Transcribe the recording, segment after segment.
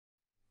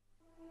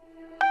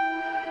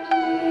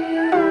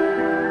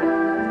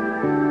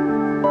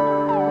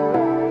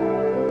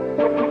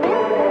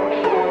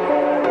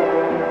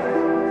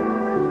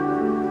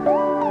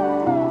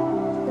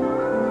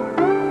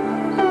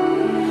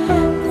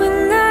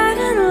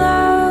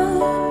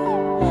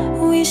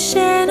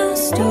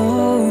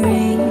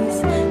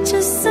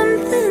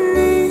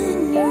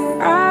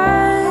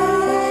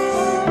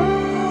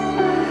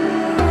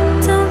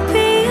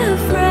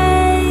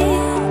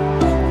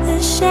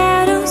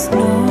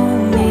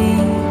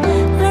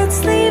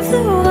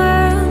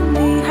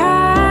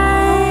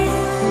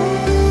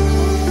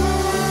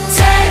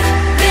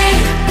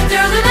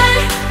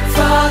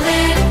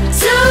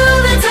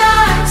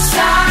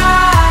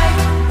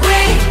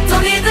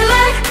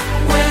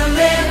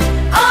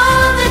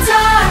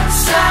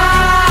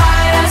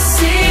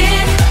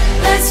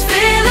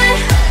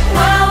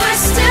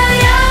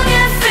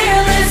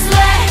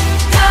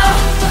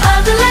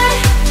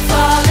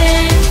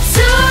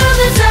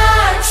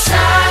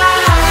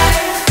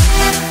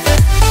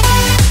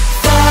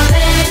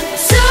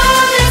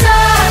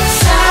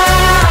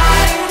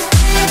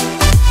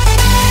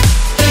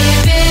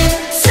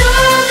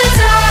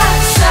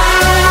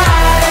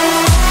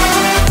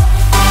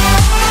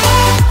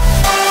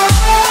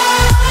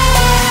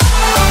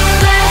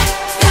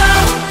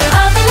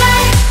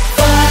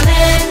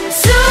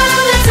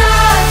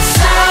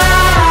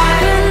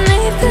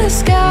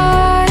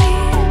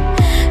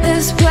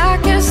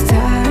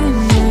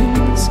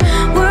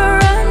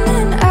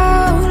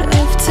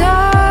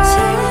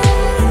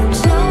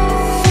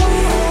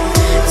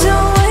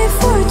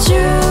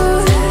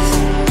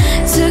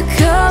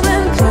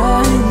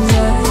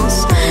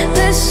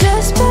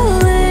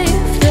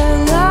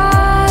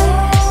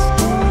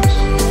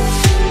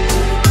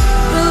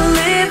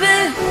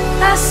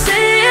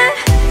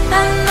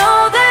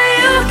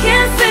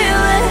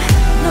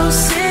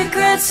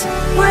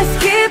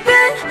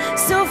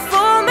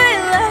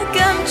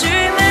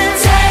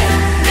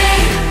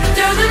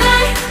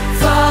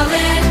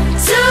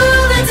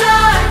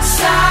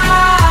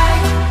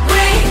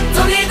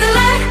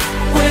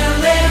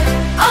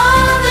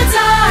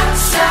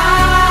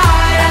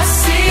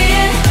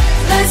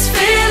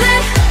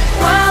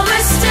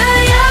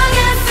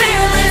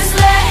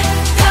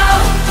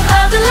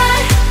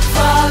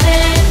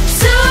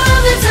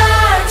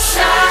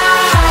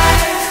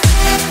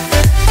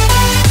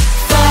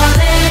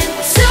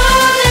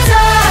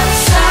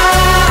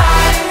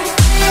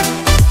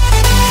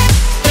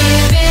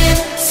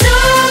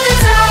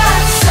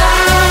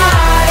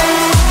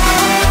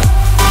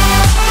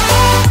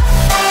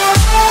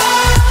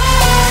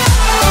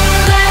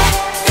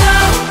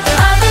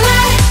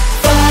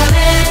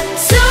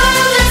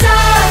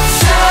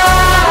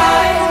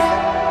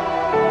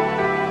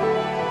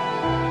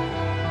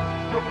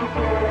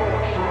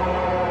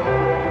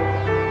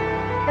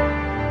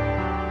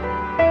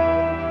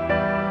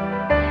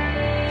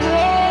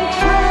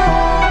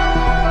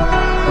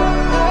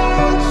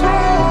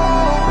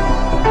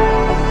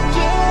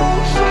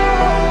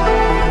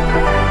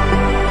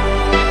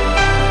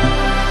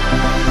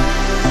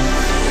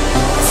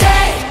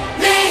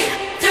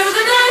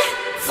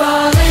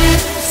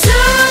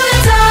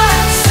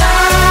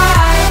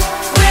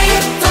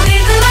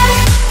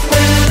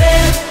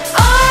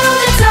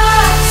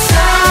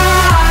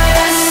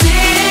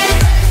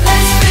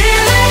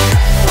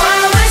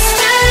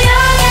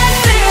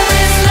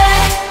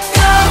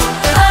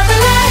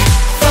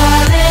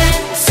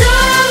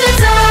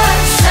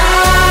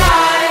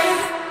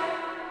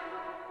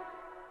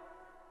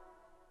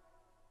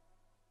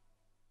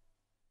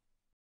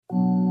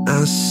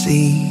I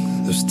see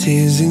those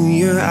tears in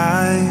your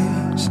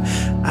eyes.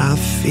 I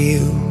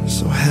feel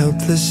so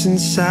helpless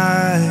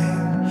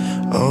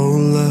inside. Oh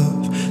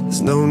love,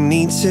 there's no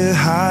need to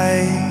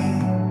hide.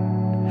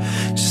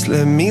 Just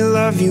let me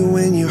love you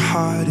when your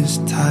heart is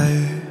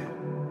tired.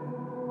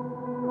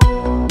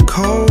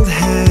 Cold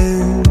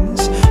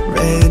hands,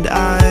 red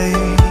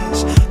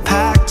eyes,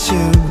 packed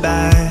your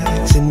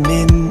bags at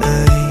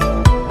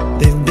midnight.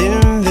 They've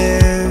been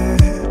there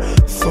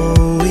for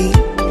weeks.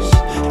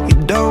 You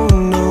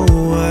don't know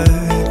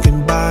what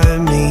goodbye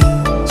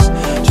means.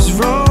 Just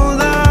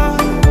roll up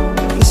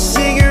a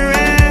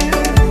cigarette.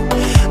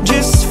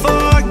 Just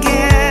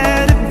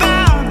forget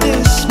about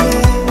this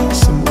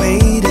mess. I'm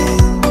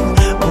waiting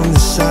on the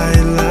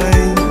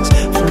sidelines,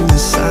 from the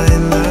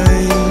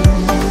sidelines.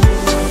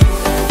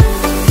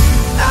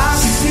 I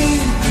see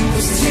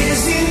those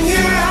tears in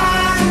your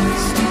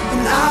eyes,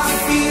 and I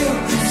feel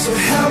so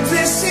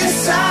helpless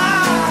inside.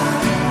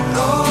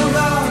 Oh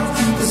love,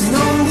 there's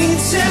no need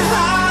to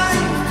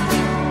hide.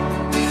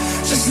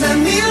 Just let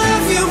me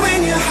love you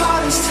when your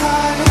heart is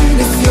tired.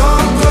 If your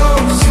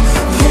ghost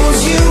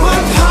pulls you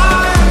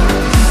apart,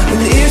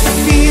 and it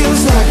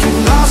feels like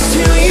you've lost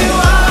who you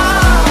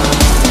are,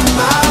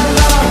 my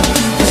love,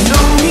 there's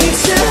no need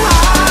to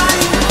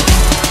hide.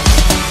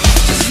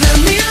 Just let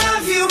me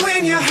love you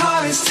when your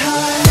heart is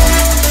tired.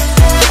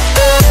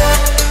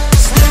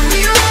 Just let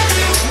me love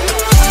you.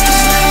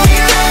 Just let me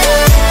love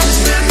you.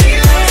 Just let me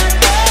love you.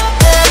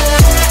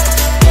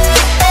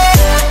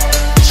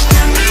 Just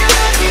let me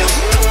love you.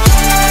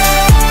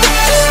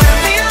 Just let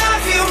me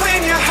love you when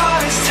your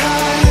heart is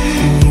tired.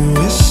 You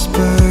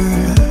whisper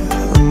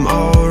I'm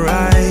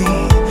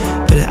alright,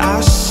 but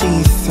I see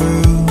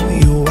through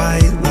your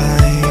white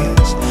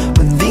lies.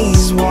 When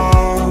these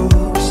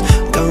walls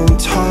don't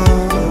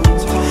talk,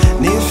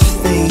 and if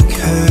they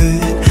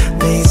could,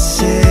 they'd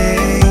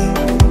say,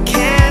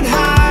 can't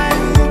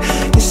hide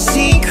your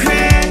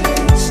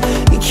secrets.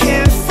 You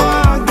can't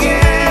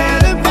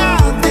forget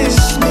about this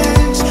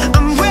mess.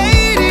 I'm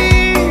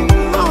waiting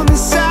on the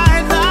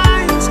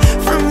sidelines,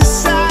 from the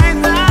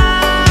sidelines.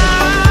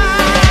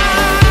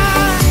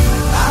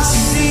 I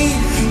see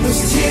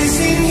those tears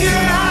in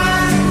your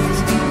eyes,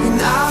 and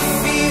I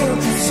feel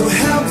so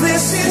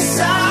helpless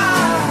inside.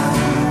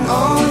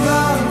 Oh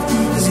love,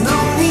 there's no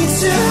need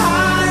to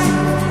hide.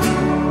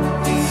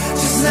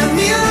 Just let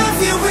me love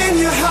you when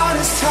your heart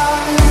is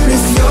tired.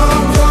 If your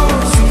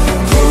ghost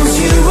pulls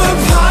you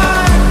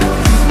apart,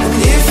 and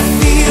it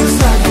feels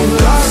like you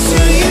lost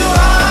who you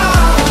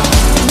are,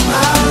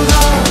 my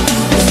love,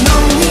 there's no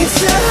need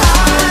to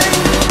hide.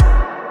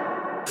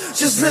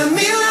 Just let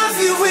me love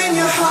you when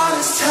your heart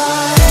is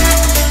tired.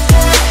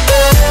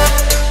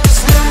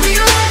 Just let me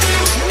love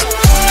you.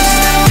 Just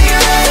let me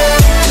love you.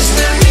 Just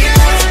let me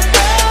love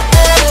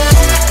you.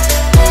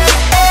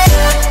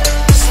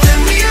 Just let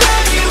me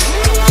love you.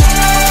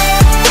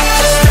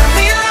 Just let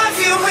me love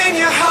you when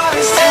your heart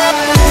is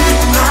tired.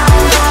 My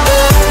love,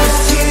 there's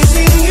tears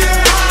in your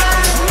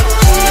eyes.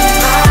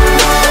 My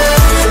love,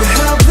 so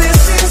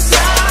helpless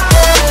inside.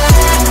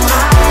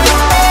 My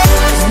love,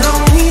 there's no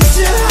need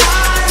to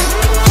hide.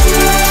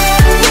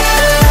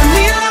 Let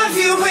me love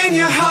you when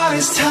your heart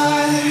is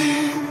tired.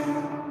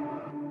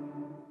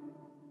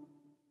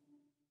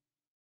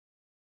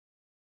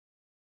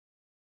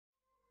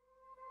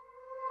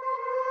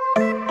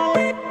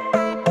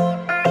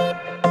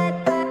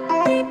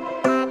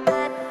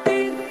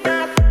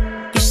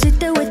 You sit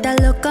there with that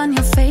look on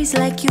your face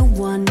like you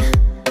won.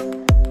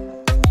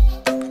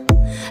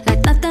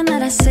 Like nothing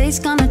that I say's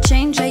gonna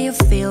change how you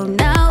feel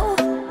now.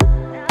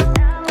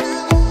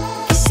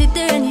 You sit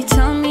there and you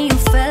tell me you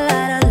fell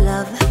out of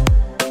love,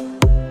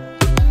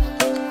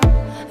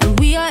 and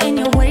we are in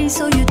your way,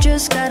 so you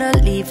just gotta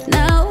leave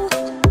now.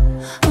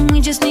 And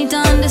we just need to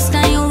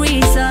understand your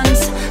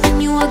reasons,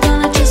 and you are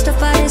gonna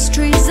justify this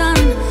treason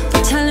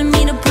for telling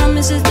me the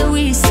promises that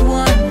we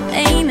swore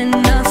ain't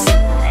enough.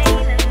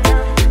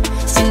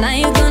 So now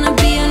you're gonna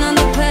be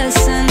another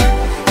person.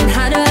 And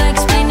how do I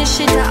explain this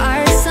shit to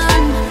our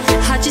son?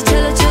 How'd you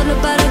tell a child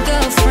about a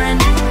girlfriend?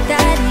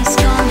 Daddy's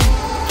gone.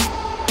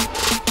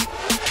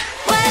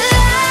 Well,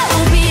 I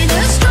will be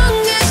the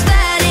strongest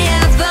that he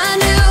ever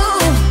knew,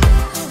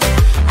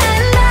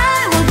 and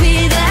I will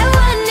be that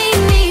one he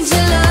needs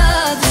to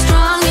love,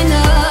 strong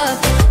enough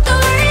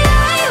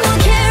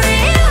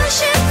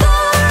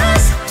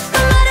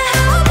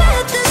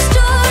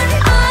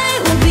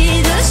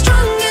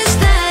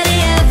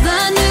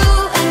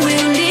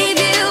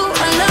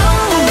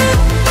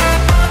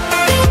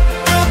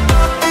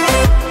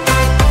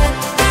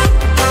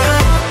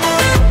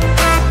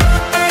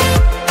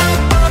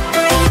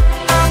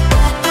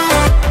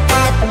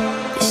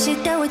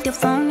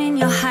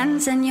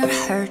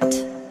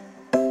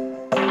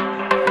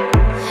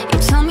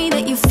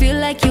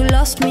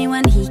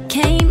when he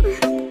came.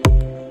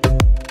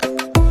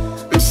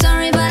 I'm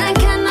sorry, but I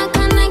cannot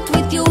connect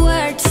with your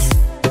words.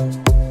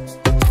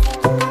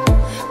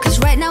 Cause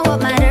right now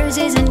what matters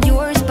isn't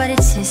yours, but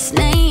it's his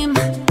name.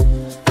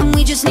 And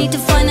we just need to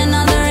find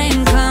another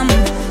income.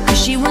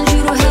 Cause she wants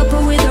you to help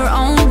her with her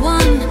own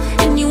one.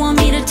 And you want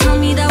me to tell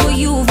me that what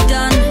you've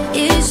done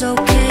is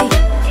okay.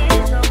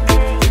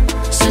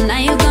 So now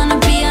you're gonna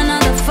be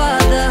another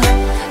father,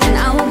 and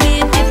I will be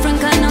a different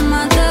kind of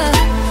mother.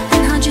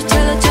 And how'd you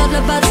tell a child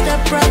about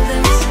step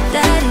brothers?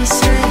 That is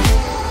straight.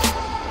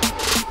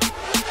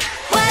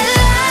 Well,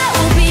 I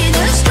will be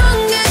the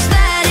strongest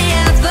that he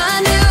ever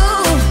knew,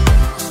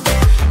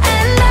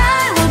 and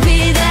I will be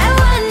there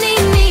when he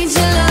needs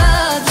your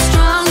love,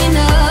 strong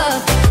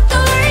enough.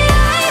 Don't worry,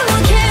 I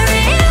will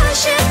carry your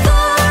shit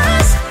for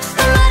us,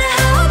 no matter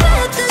how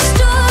bad the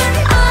storm.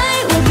 I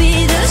will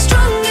be the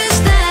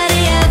strongest that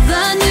he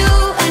ever knew,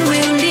 and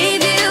we'll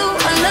leave you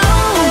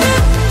alone.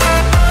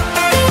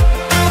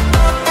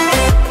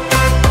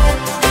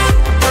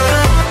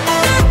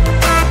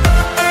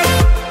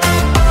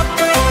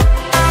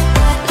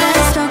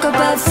 Let's talk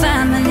about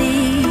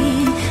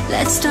family.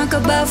 Let's talk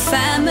about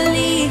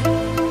family.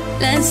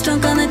 Let's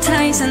talk on the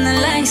ties and the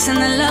lies and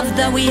the love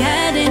that we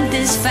had in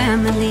this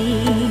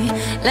family.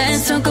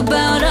 Let's talk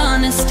about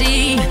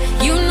honesty.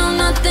 You know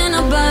nothing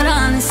about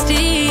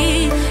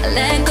honesty.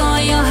 Let go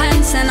of your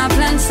hands and our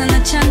plans and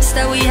the chance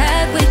that we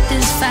had with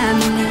this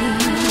family.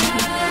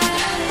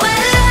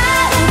 Well,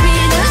 I will be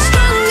the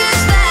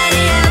strongest that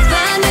he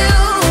ever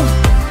knew,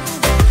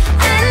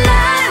 and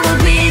I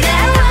will be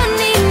there when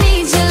he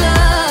needs your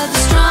love,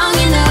 strong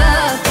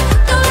enough.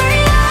 Don't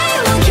worry, I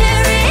will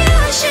carry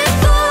your shit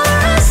for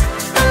us,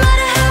 no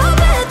matter how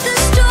bad the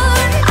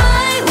storm.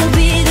 I will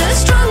be the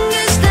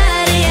strongest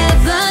that he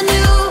ever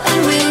knew, and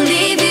we'll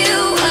leave you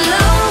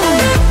alone.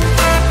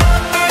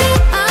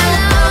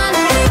 Alone,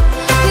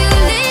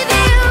 we'll leave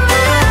you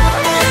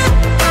alone.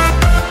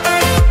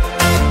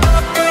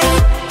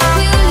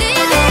 We'll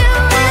leave you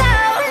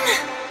alone.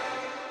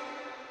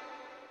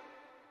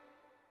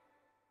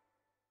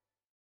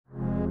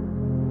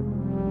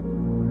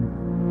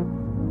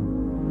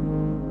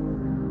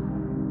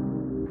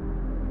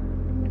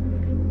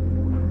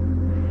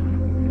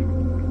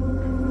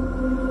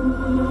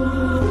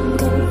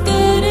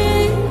 Confetti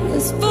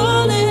is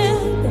falling,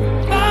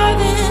 they're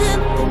driving,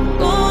 they're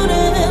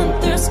moaning,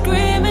 they're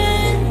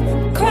screaming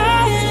and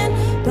crying,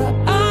 but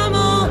I'm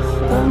all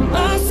by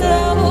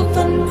myself.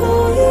 I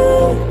know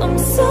you, I'm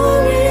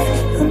sorry,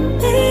 I'm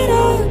made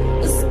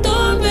up a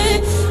story.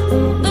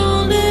 I'm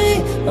lonely,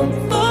 I'm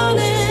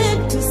falling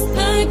just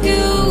like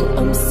you.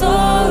 I'm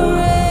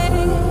sorry.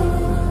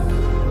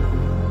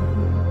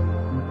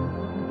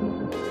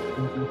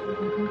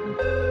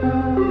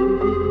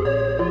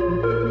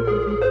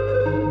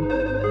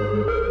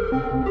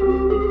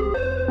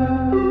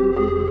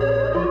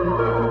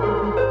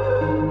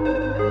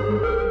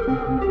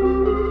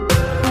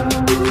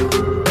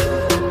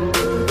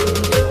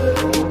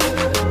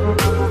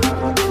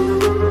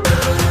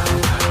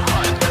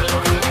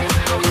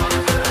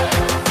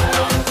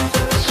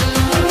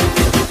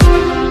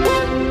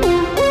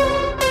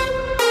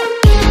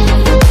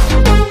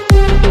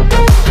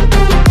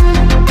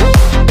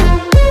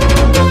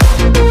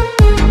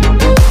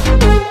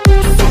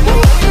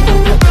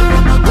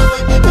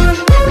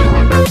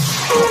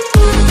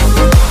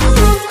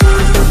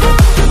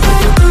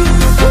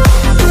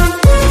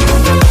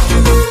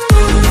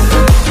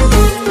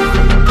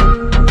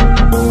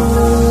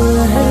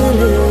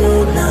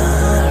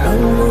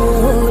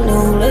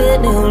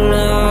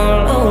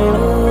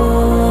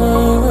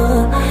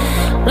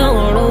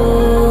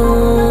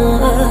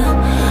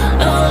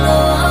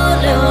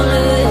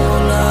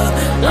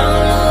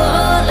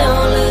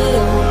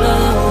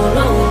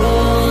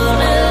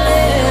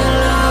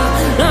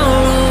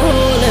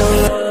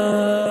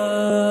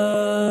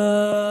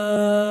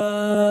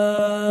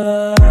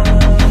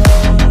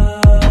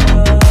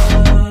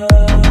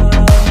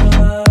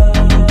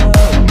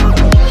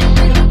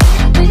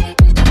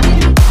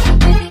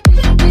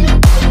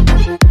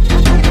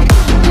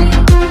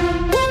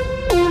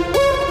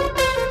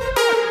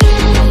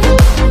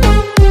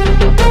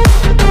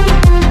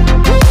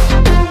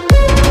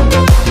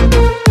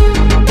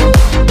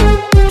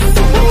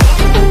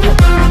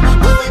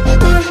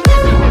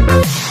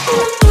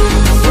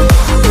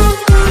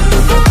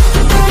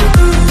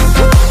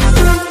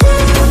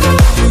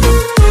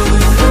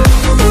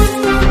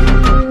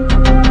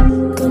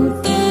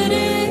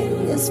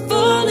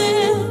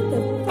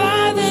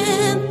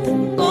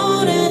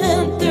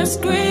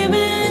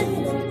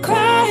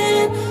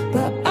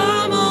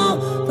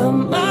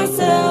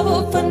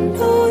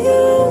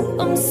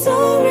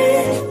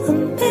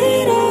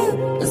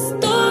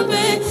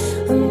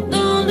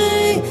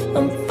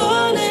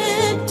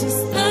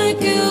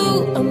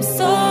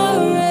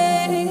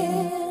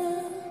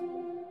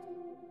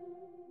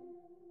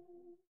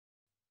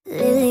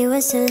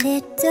 was a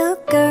little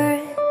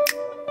girl,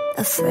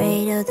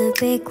 afraid of the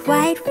big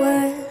white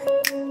world.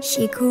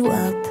 She grew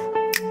up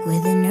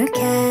within her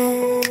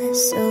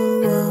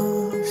castle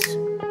walls.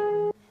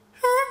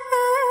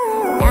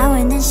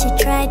 she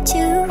tried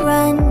to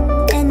run.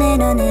 And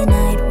then on a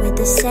night with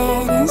the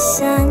setting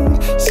sun,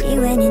 she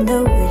went in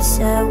the woods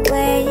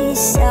away,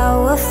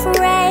 so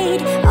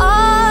afraid,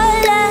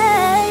 all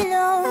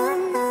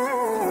alone.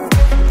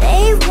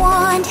 They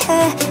warned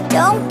her,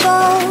 don't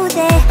go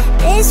there,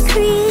 there's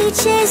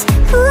creatures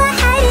who are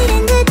hiding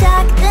in the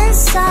dark. Then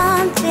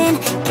something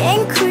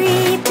came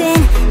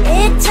creeping,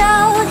 it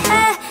told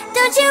her,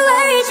 don't you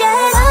worry,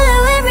 just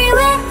follow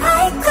everywhere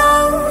I go.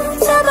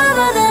 Top of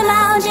all the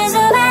mountains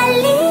of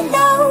valley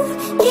low,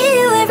 give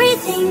you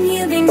everything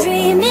you've been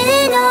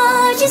dreaming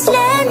of. Just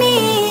let me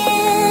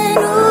in.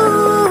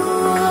 Ooh.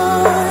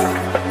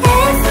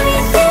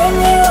 Everything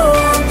you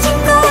want to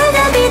go,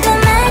 that'll be the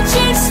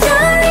magic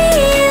story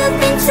you've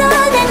been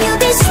told, and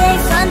you'll be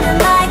safe under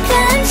my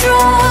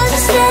control.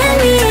 Just let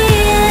me in.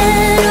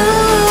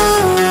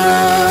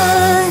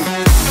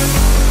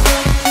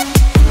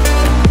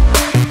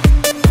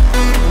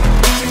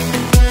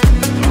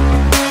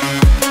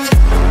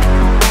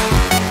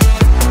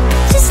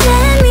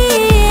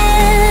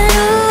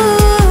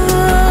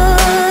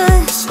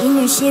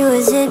 She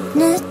was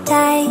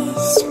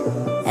hypnotized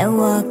and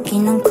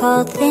walking on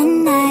cold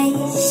thin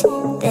ice.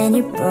 Then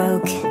it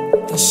broke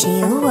and she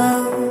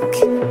awoke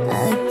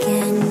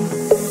again.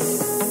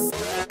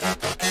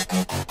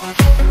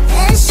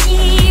 Then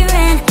she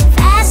ran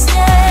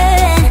faster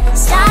and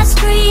started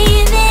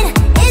screaming,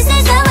 is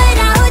there someone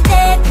out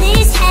there?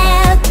 Please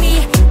help me,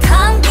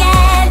 come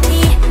get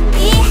me.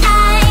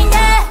 Behind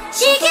her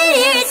she could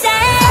hear it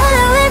say,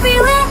 follow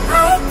everywhere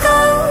I go.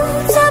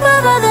 Top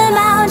of all the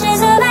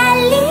mountains of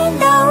valley,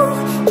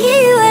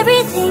 give you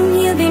everything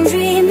you've been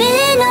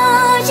dreaming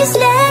of. Just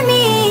let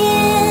me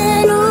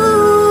in. Ooh.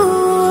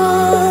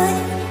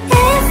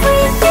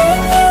 Everything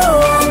you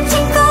want to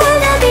go,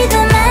 that'll be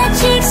the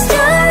magic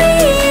story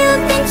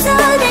you've been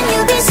told, and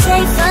you'll be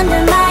safe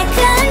under my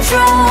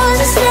control.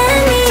 Just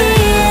let me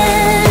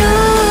in.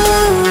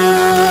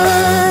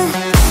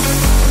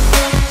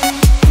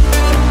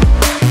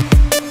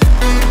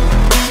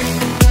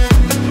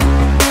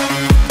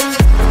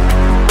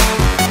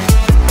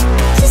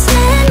 Just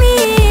let me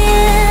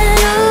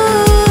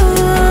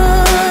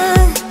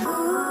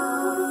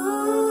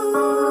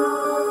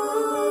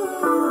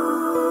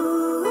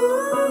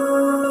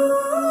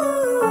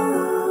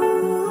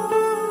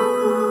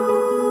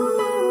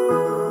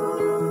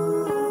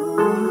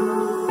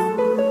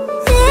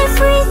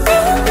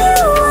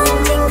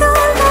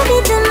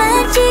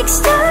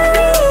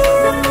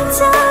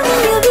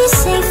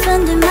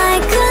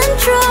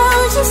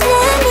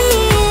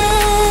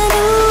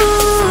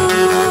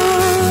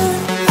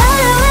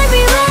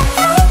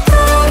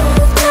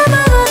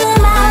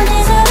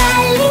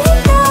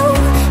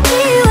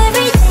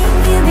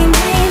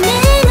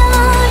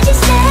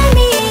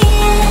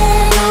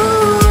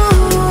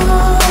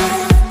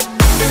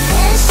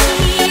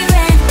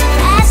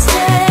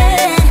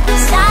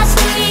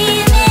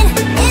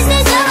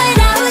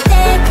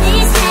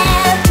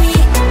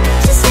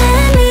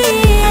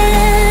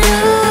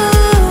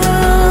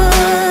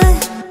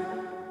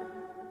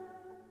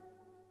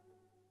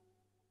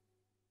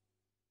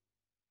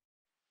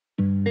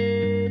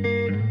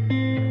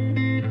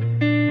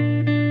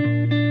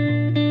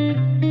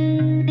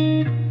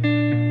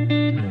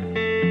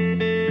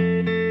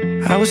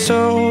I was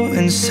so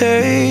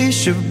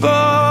insatiable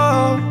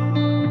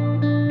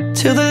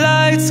till the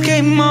lights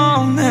came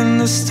on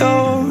and the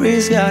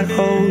stories got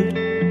old.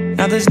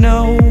 Now there's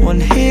no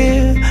one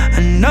here, I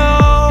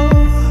know,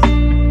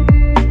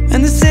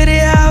 and the city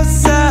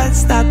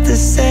outside's not the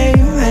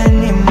same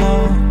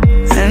anymore.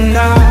 And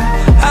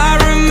I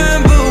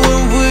remember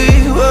when we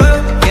were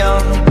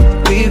young,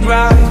 we'd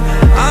write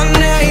our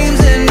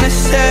names in the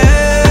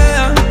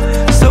sand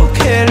so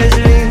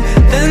carelessly.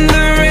 Then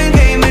the rain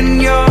came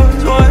and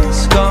yours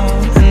was gone,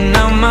 and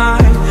now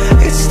mine,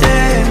 it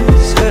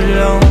stands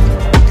alone.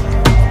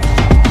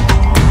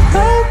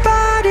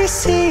 Nobody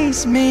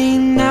sees me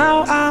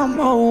now, I'm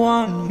a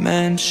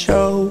one-man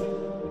show.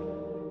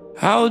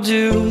 I'll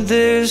do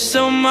this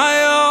on my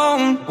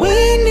own. We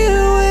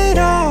knew it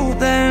all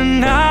then,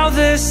 now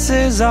this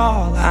is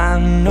all I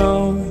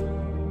know.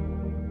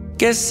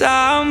 Guess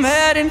I'm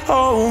heading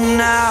home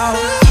now.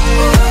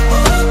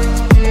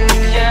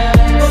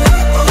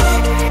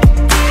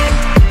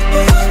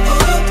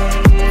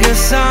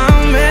 Guess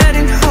I'm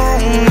heading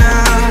home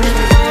now.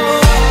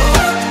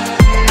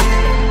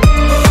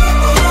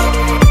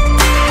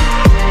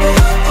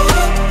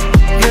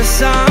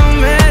 Guess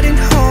I'm heading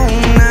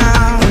home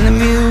now. When the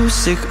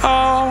music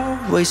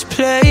always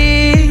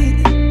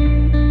played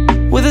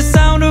with the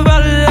sound of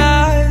our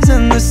lives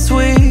and the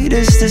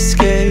sweetest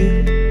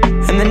escape,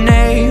 and the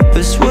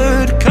neighbors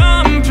would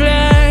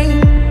complain,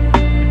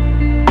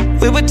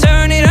 we would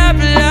turn it up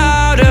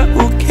louder,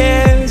 who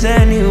cares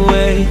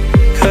anyway?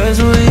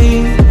 'Cause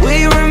we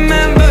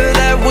remember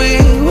that we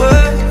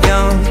were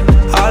young,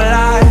 our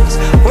lives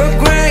were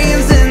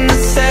grains in the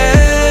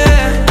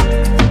sand,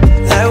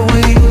 that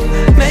we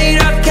made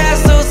our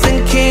castles and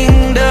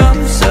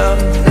kingdoms up.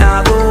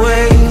 Now the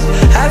waves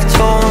have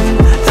torn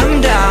them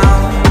down.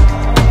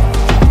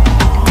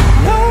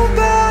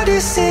 Nobody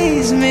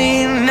sees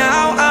me.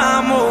 Now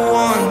I'm a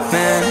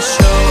one-man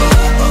show.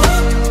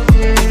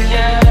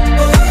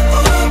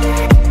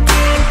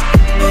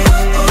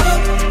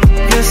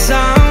 Yes,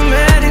 I'm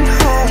heading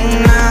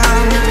home now.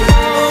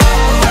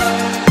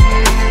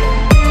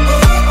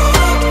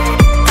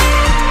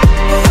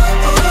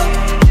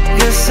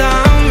 Yes,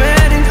 I'm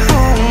heading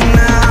home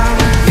now.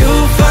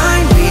 You'll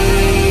find me,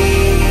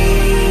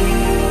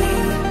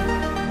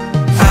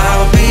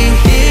 I'll be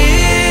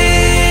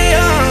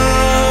here.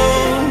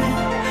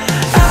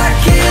 I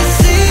can't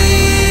see,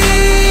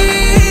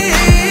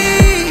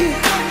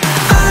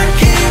 I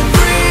can't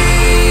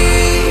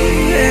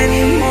breathe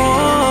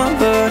anymore.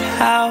 But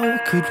how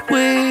could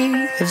we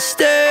have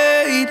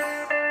stayed?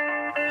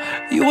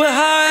 You were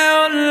high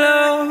on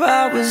love,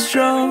 I was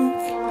drunk,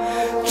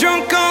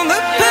 drunk on the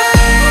pain.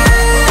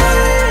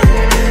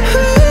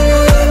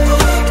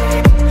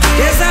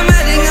 Yes, I'm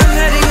heading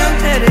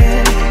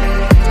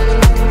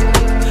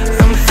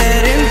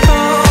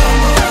home.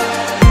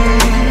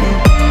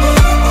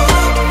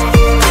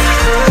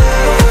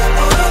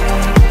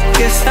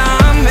 Yes,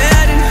 I'm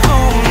heading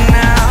home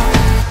now.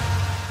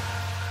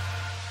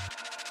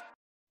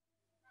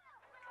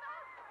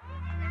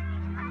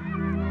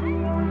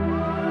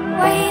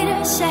 Wait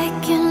a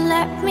second,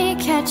 let me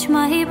catch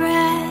my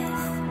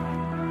breath.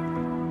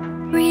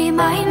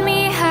 Remind me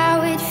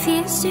how it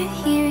feels to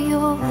hear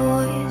your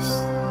voice.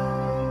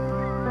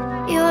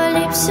 Your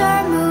lips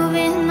are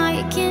moving,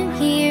 I can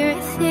hear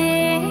a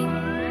thing.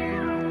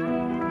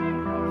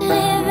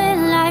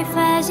 Living life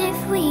as if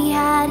we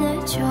had a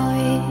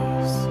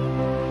choice.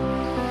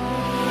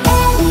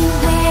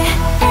 Anywhere,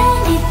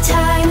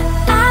 anytime,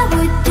 I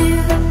would do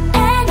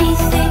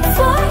anything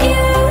for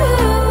you.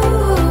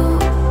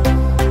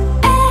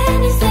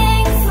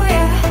 Anything for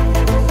you.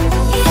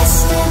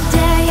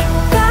 Yesterday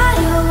got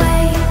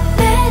away,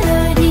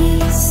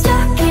 melodies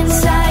stuck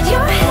inside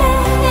your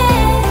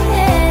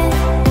head.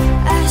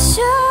 A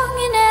song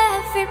in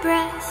every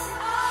breath.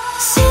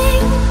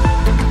 Sing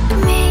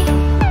me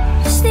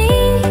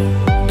sleep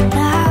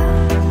now.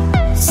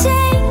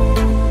 Sing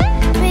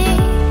me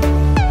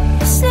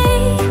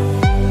sleep.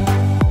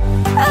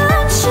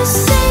 Oh, just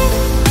sing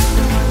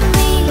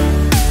me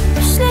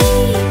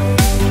sleep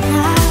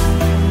now.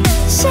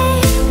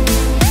 Sing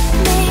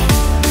me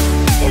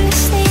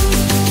sleep.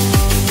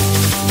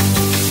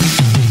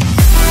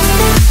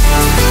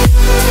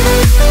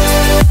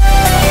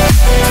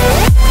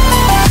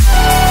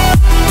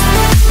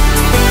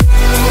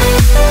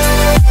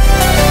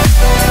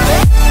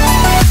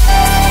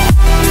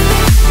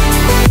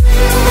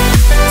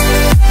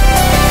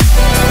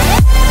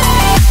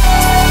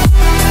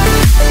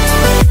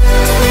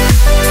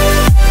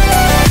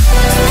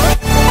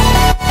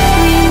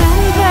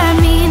 Remember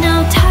me, no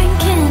time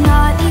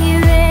cannot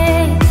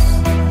erase.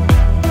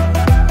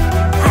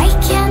 I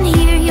can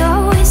hear your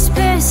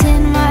whispers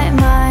in my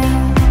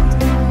mind.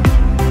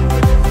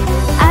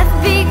 I've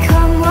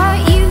become what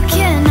you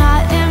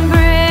cannot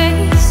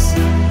embrace.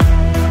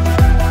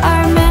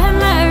 Our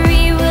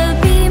memory will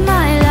be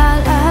my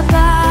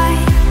lullaby.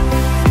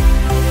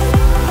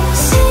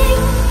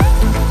 Sing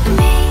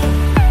me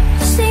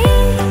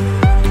sleep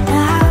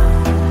now.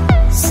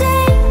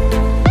 Sing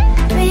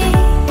me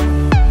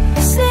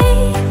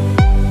sleep.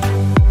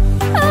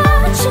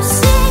 Oh, just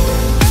sing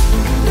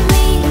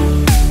me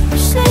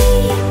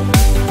sleep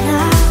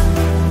now.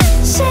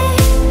 Sing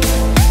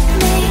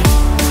me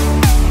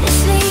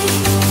sleep.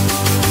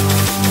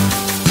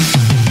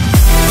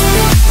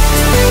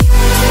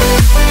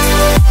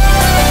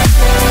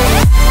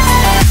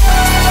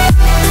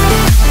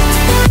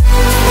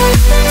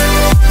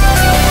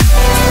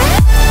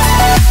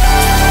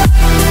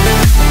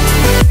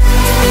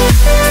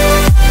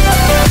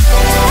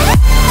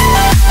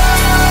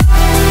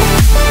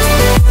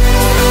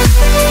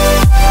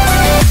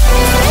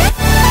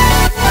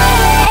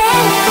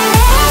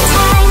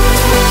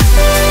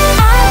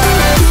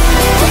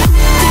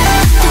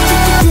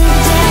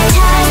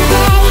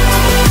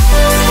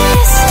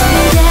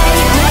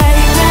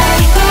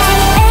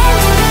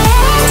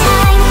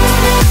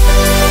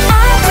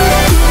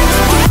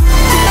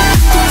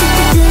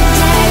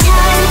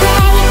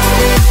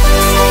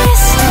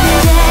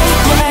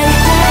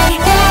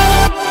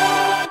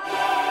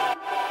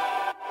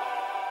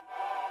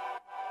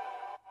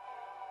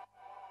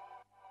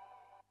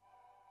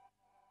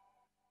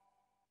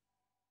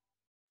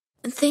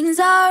 And things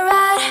are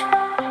right,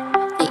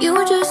 you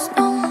just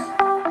know.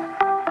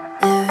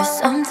 There is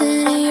something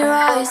in your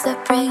eyes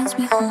that brings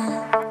me home.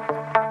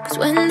 'Cause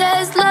when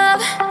there's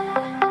love,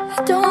 you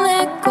don't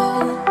let go.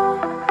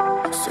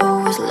 So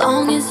as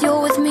long as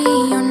you're with me,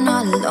 you're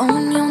not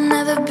alone, you'll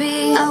never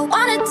be. I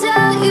wanna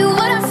tell you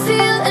what I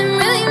feel and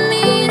really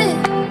mean it.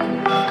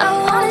 I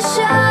wanna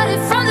shout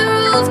it from the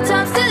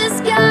rooftops to the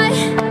sky.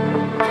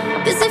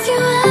 'Cause if you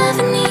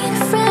ever need a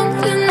friend,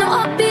 you know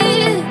I'll be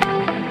it.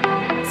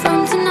 From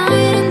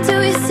tonight until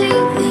we see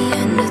the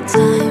end of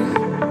time,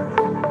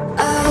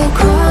 I'll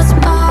cross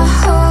my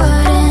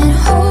heart and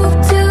hope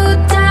to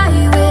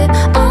die with.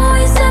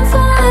 Always and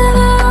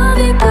forever I'll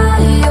be by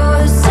your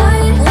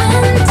side.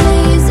 When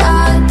days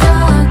are dark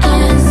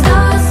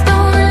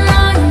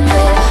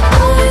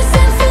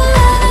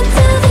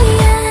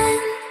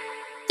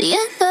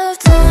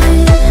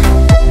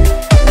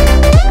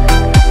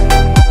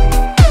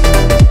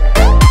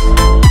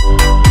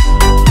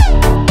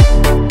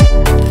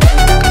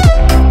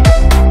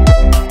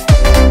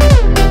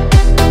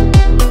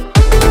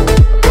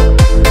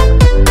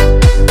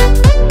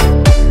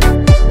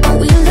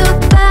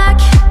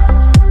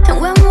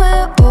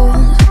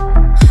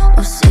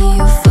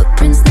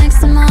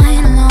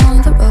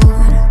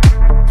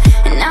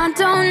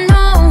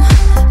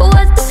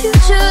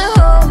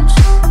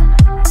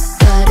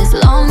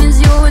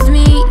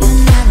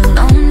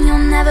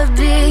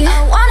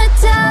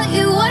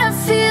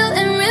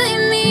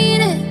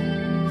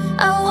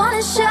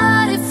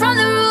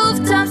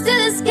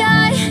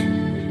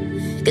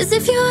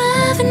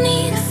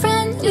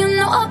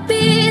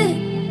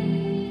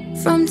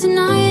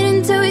tonight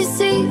until we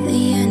see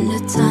the end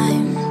of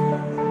time.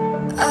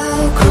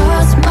 I'll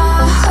cross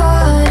my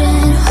heart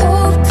and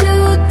hope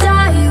to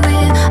die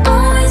with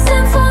always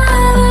and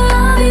forever.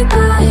 I'll be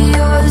by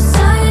your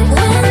side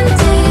when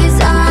days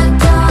are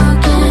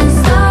dark and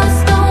stars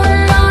don't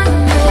line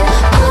with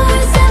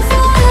always and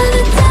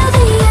forever till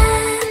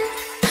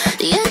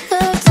the end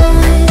of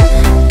time.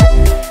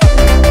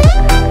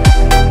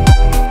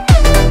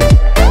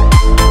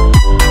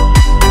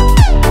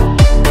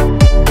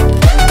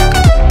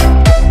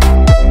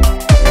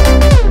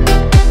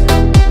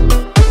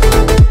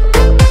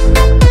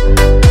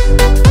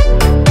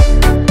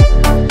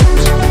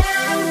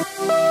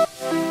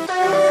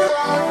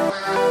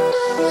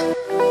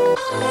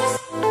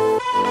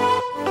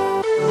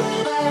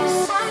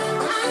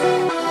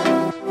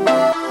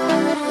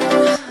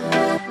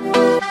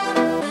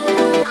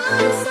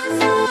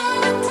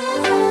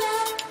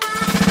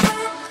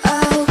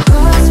 I'll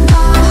cross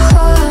my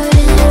heart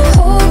and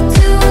hope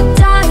to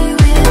die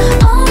with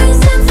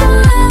always and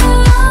forever.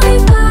 I'll be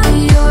by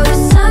your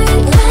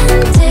side when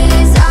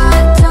days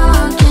are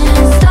dark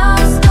and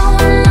stars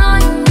don't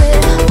line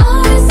with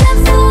always and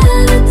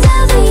forever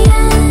till the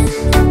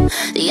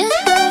end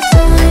of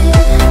time.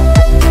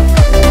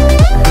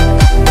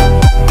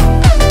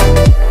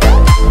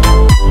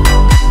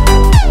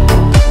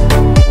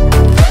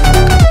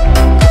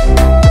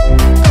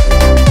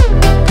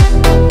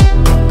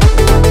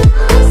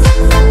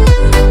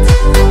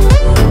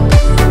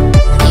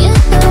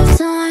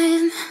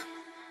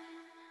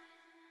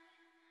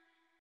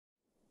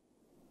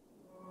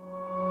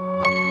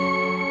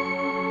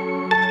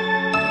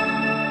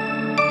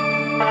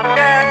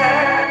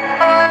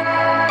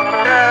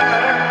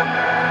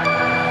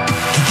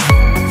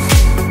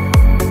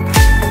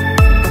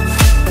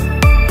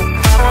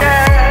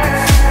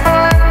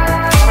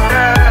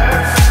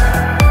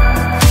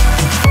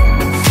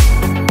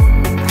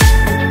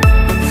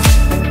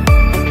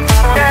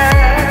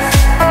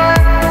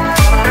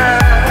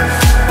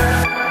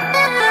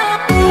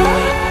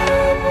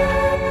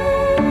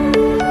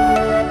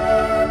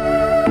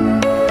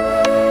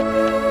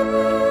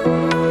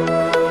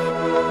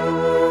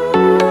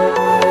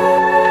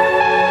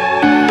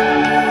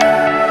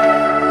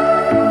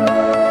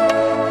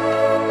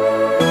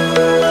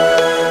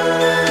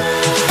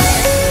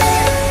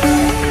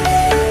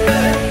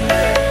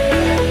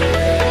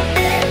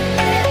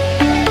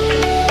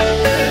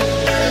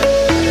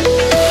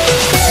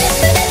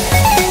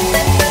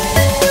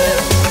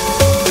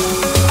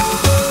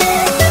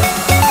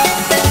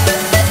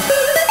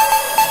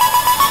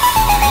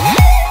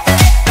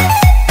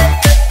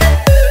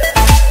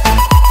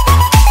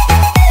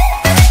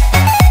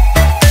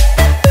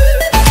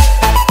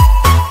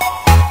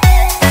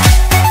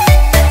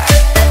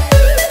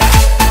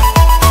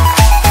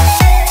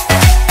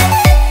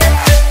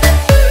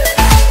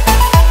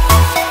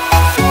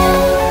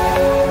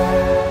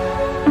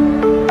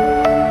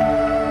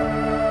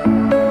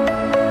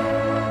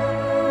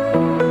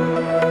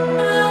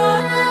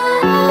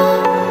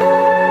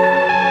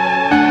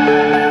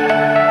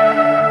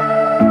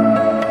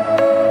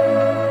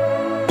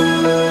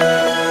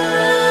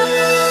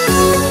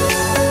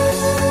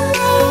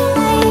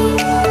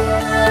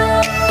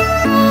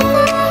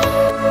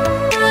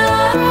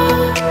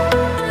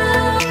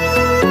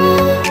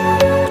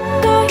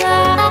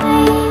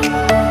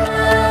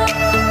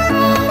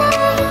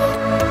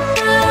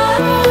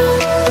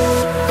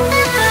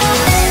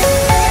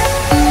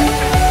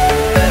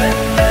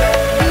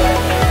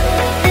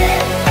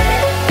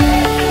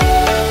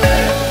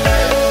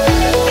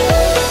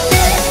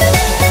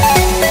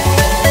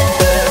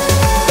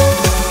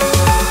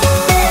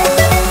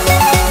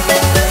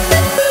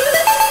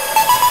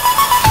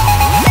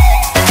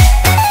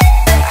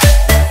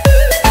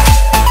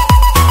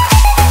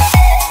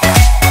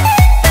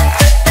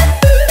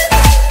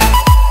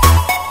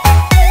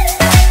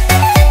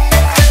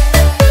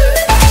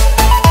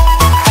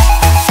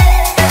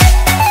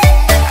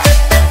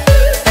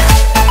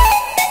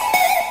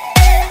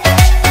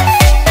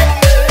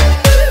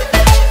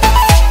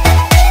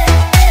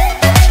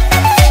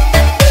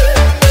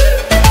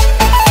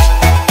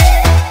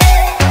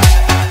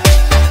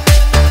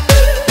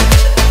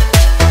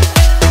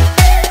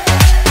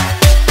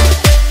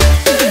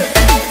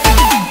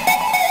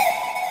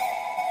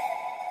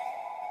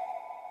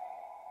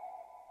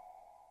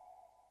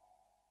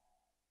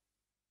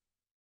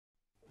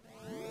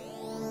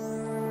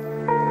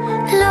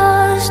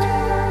 Lost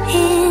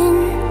in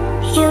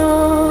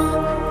your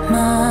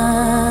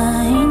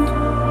mind,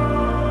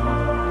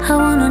 I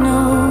wanna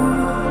know,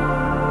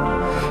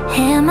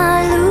 am I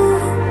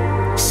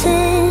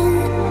losing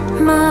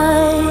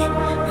my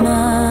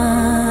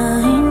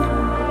mind?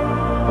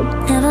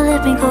 Never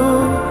let me go.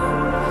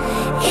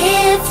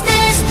 If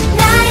this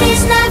night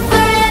is not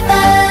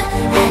forever,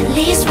 at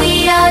least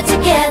we are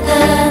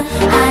together.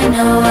 I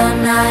know I'm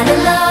not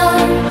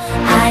alone,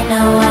 I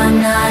know I'm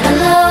not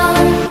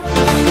alone.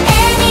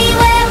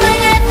 Anywhere,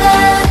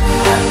 whenever,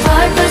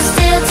 apart but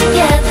still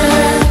together.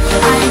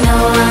 I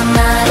know I'm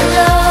not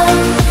alone,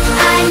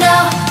 I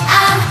know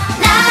I'm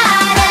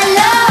not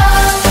alone.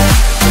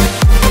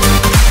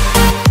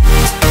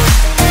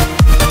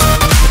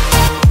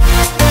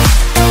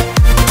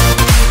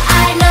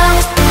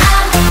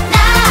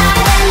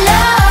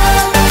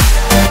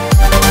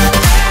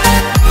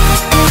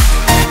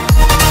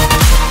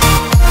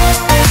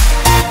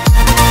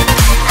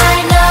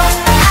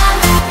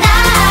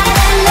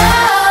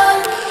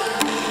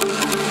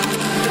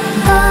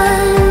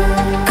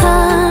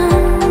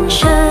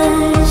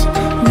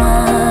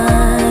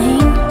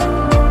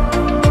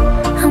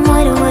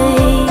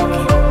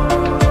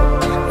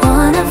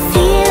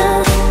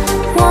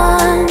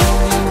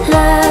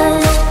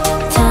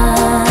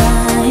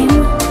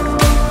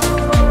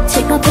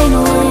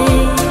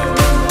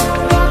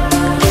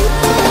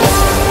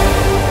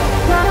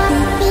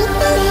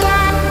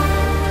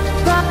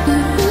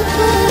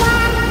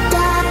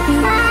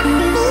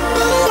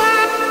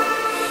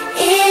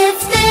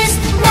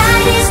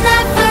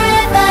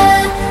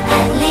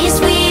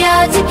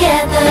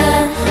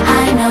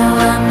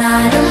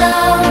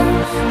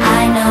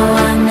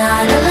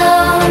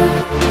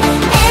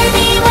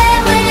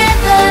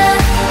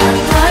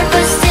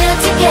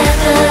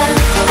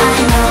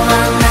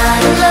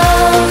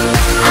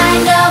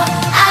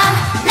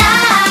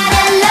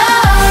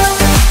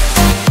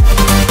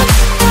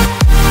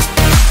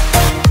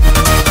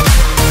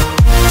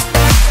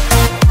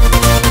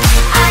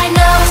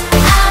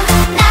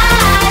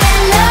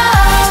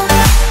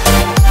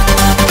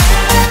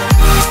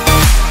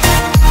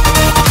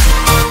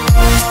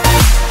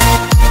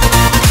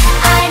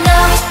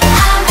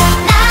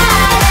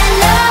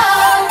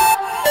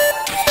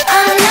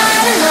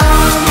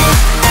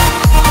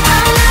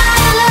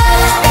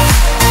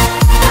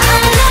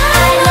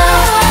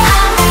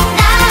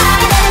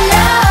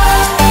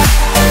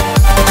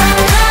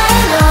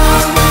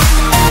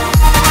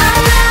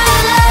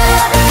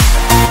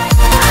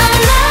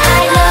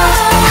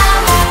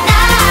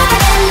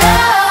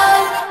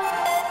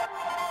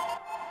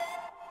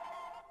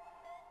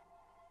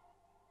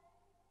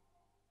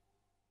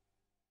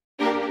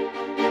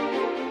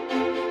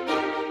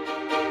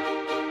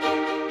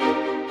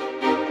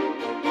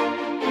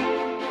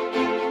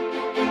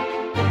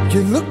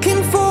 You're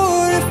looking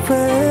for a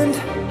friend,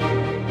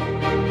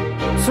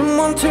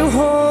 someone to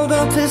hold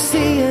on to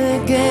see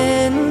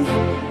again.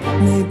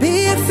 Maybe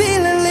you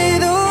feel a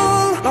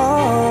little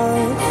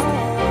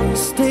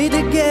lost. Stay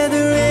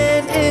together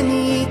at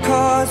any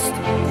cost.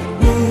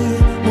 We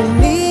will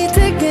meet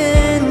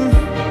again.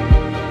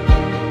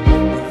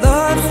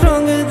 Love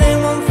stronger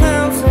than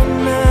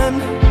 1,000 men.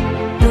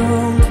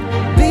 Don't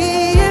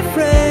be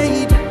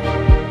afraid.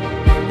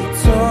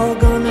 It's all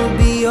gonna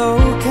be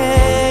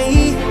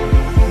okay.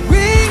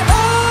 We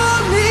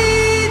all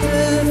need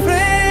a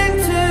friend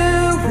to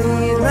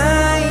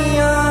rely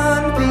on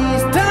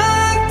these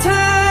dark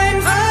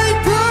times. I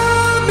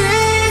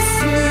promise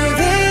you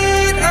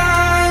that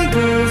I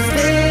will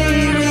stay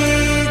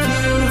with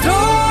you.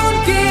 Don't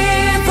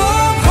give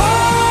up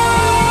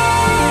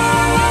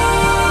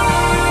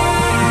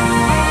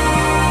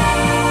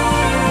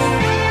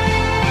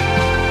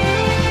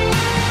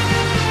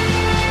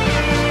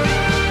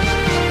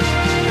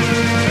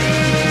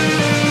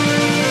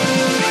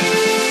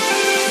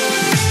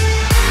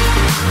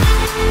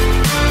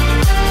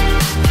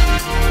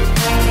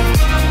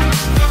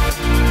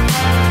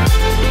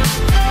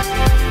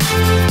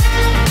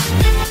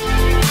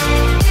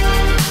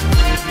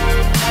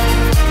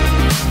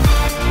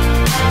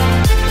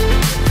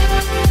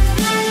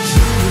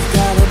You've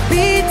got a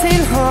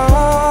beating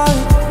heart.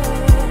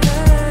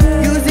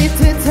 Use it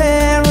to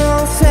tear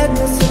all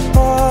sadness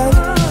apart.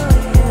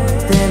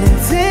 Then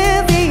until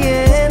the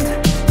end,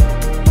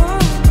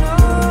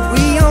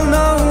 we all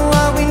know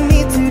what we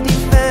need to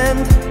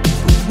defend.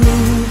 We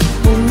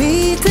will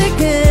meet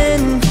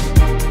again.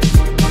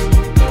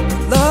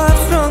 Love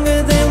stronger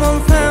than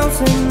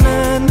 1,000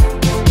 men.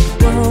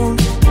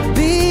 Don't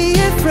be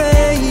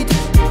afraid.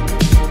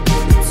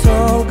 It's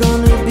all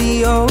gonna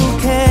be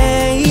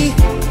okay.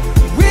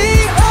 We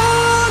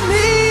all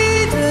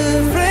need a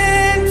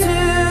friend to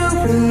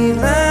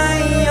rely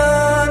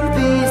on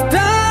these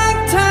dark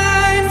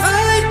times.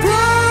 I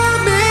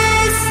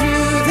promise you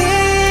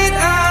that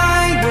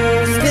I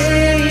will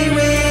stay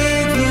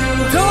with you.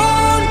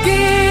 Don't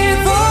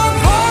give up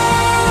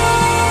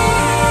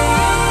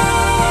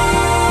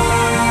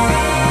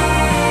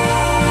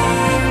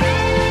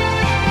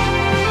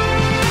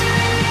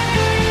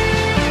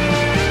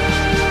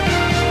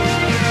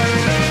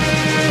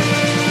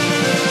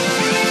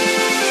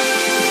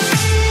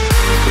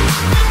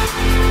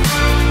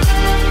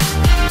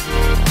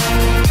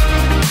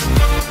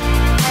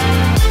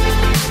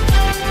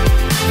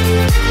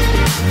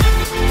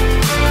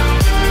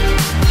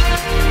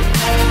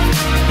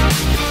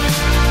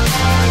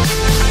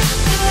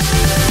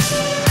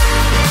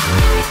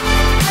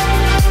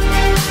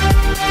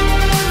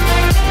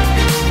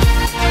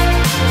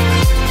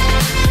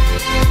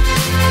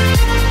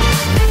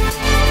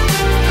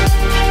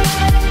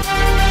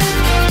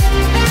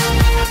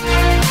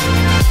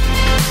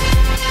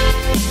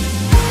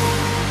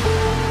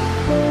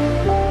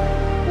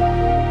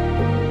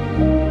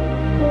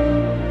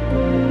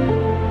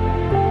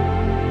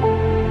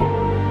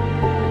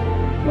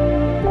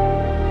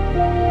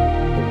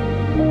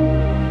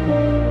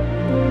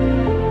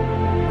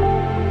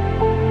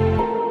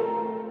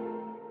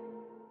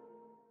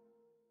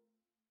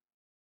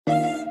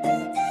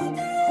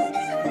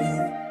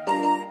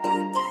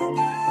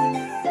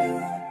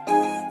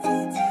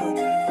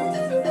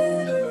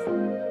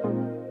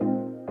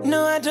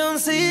No, I don't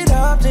see it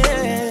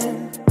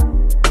often,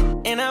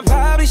 and I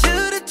probably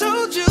should have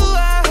told you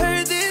I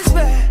heard this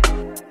back.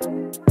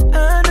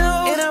 I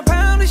know, and I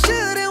probably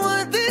shouldn't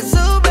want this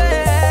so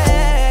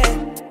bad.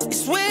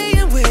 It's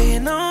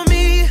weighing on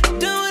me.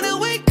 Don't wanna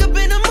wake up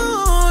in the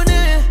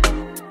morning.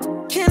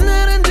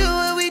 Cannot undo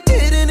what we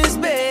did in this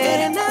bed,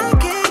 and I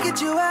can't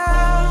get you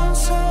out,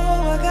 so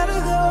I gotta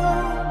go.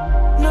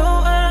 No,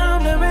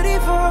 I'm not ready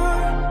for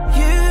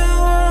you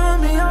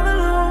want me all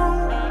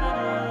alone,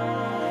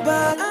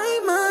 but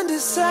I'm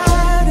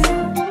undecided,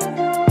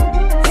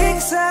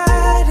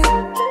 excited,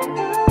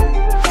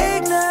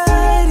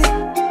 ignited,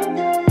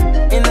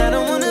 and I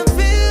don't wanna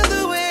feel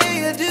the way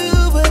I do,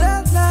 but I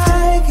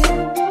like it.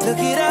 Look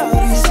at all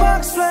these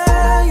sparks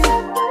flying,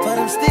 but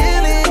I'm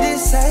still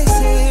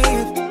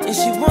indecisive, and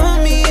she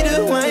want me to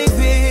wife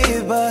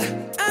it, but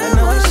I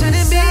know I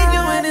shouldn't be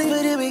doing this,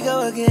 but here we go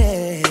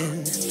again.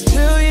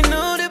 Girl, you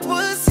know that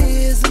pussy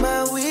is my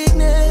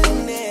weakness.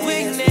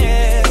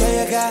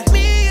 Yeah, you got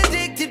me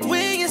addicted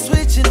when you're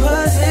switching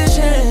positions.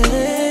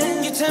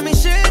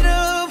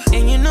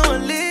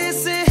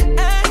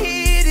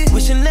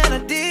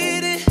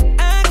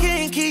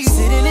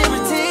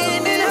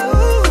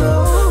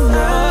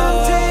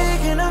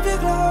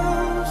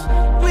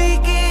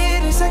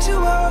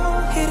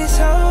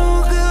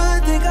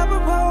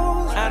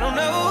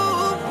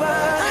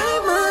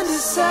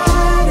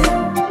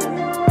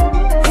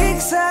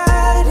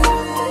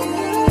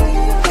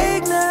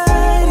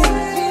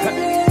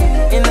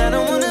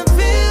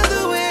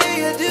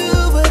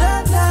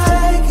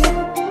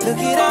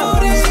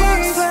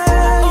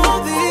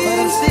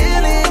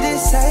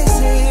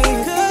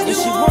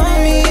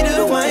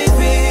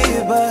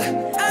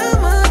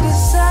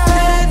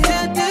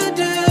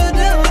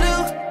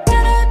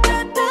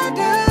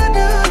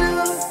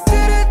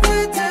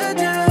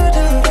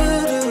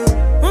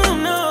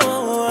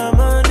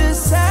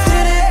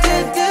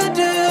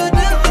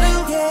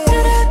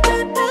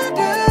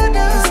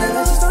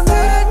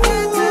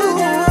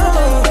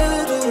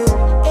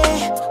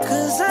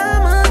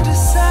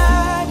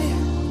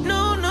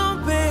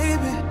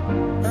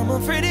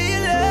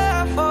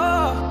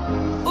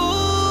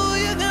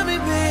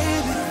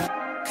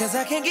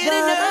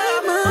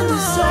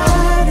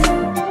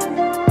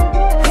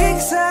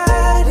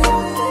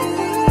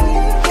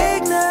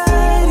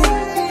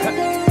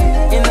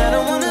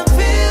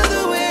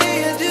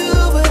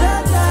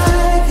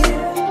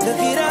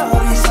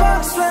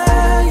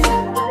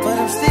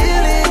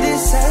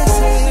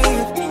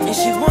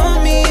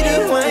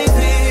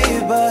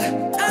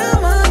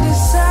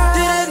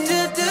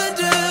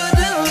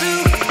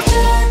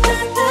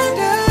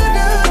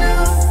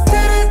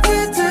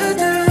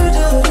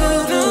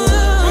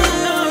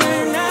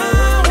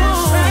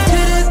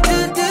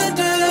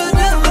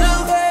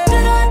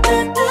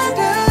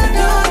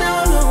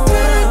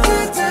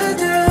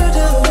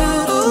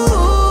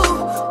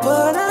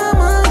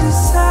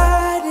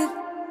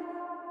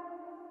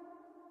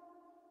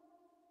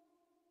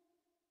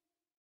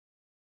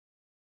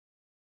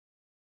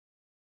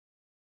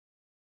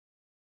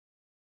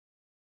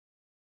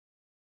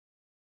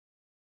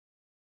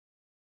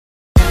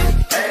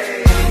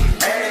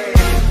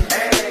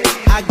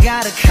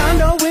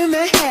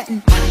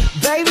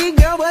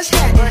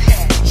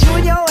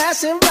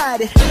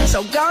 got it,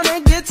 so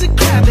gonna get to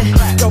clapping.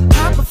 Go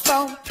pop it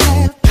for a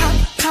plan,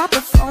 pop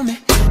it for me.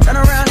 Turn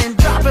around and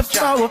drop it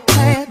for a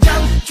plan,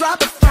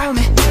 drop it for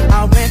me.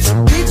 I went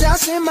to beach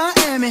house in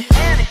Miami,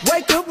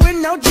 wake up with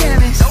no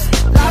jammies.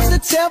 Lobster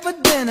tail for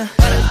dinner,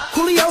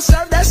 Julio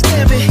served that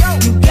scampi.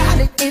 You got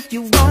it if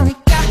you want it,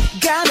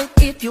 got it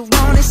if you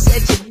want it.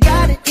 Said you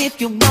got it if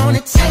you want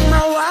it, take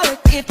my wallet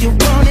if you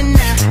want it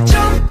now.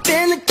 Jump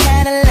in the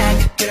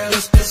Cadillac, girl,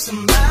 let's put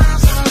some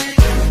miles on it.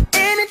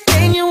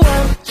 Anything you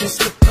want,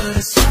 just to put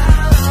a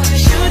smile on it.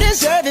 You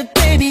deserve it,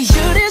 baby,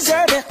 you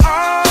deserve it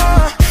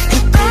all.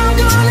 And I'm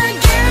gonna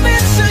give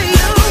it to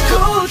you.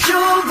 Gold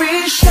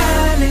jewelry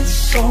shining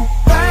so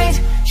bright,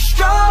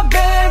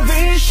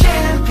 strawberry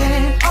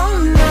champagne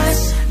on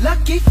us.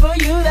 Lucky for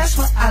you, that's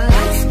what I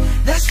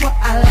like, that's what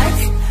I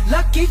like.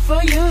 Lucky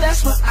for you,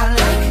 that's what I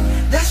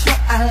like, that's what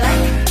I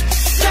like.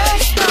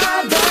 Sex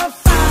by the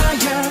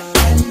fire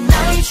at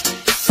night,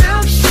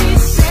 silk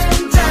sheets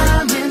and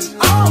diamonds,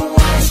 all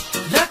white.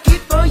 Lucky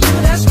for you,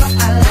 that's what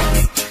I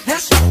like,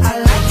 that's what I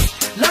like.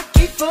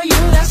 Lucky for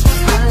you, that's what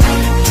I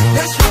like,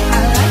 that's what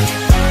I like.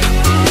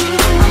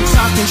 I'm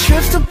talking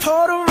trips to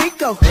Puerto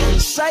Rico,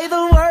 say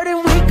the word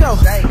and we go.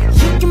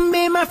 You can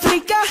be my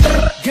flica,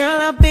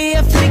 girl, I'll be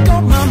a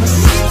flico,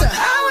 mamacita.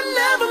 I would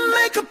never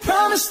make a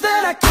promise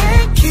that I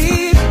can't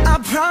keep. I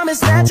promise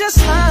that your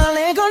smile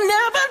ain't gonna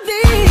never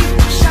leave.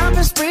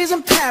 Shopping sprees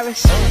in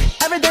Paris,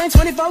 everything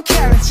 24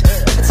 carats.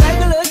 Take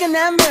a look in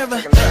that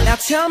mirror, now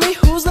tell me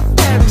who's the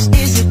fairest.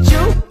 Is it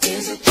you?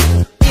 Is it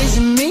you? Is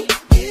it me?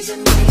 Is it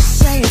me?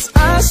 Say it's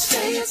us,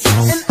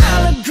 and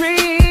I'll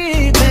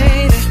agree,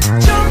 baby.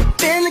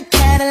 Jump in the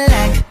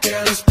Cadillac,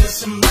 girl, let's put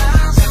some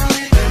miles on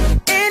it.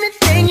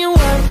 Anything you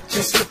want,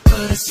 just to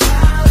put a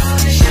smile on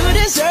it. You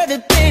deserve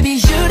it, baby,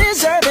 you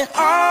deserve it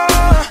all.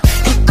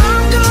 And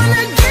I'm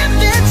gonna give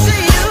it to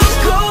you.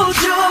 Gold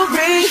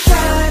jewelry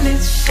shining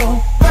so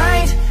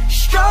bright,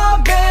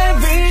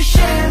 strawberry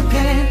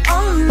champagne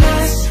on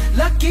us.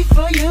 Lucky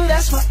for you,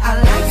 that's what I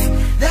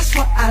like, that's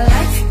what I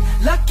like.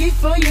 Lucky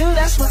for you,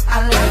 that's what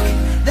I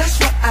like, that's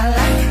what I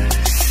like.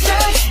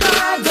 Sex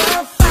by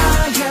the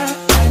fire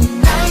at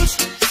night,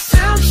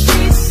 silk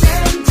sheets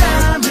and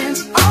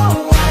diamonds,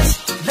 all white.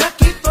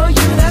 Lucky for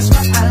you, that's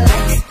what I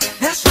like,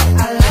 that's what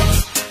I like.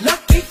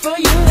 Lucky for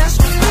you, that's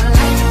what I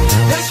like,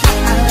 that's what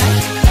I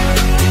like.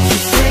 You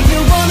say you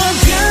want a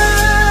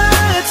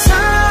good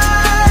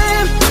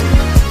time,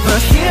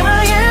 but here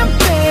I am,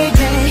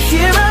 baby,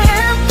 here I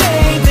am,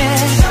 baby.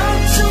 Talk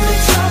to me,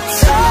 talk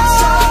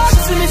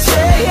to me,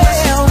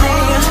 tell me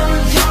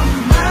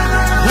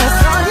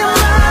what's on your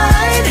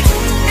mind.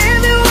 If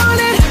you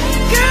want it,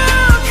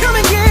 girl, come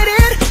and get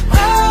it.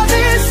 All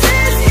this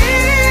is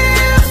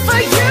here for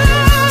you.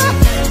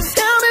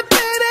 Tell me,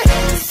 baby,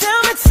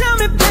 tell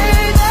me,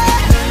 baby,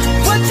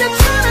 what you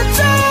tryna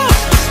do?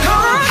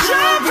 Gold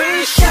jewelry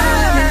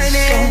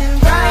shining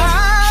bright,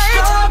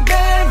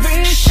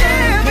 strawberry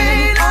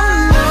champagne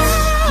on us.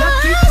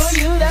 Lucky for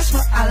you, that's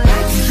what I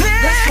like,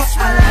 that's what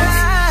I like.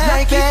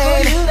 Lucky for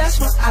you, that's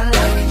what I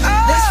like,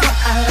 that's what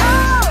I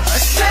like.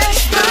 Sex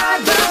by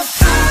the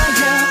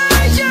fire at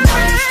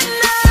night,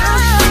 silk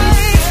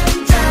sheets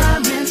and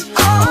diamonds,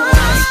 all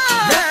white.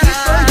 Lucky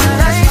for you,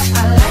 that's what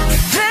I like,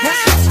 that's what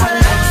I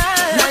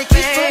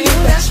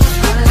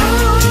like.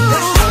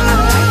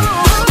 Lucky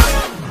for you,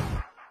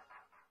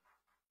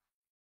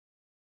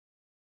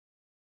 that's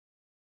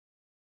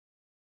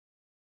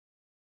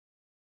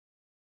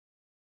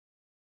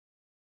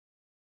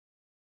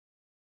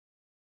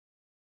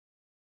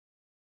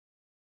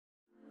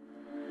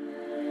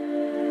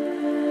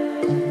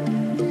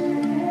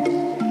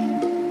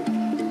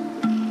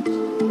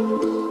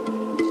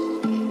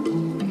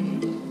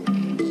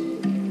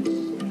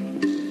what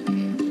I like,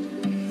 that's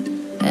what I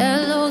like.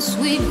 Hello,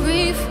 sweet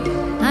grief.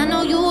 I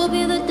know you will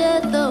be the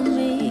death of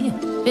me.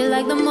 Feel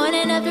like the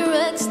morning after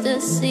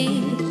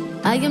ecstasy.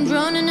 I am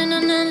drowning in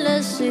an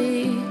endless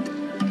sea.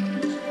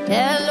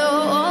 Hello,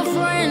 old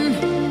friend.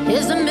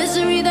 Here's the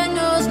misery that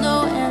knows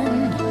no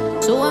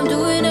end. So I'm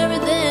doing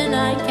everything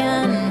I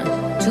can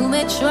to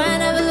make sure I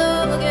never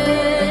love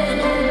again.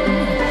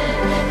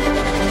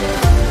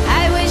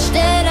 I wish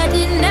that I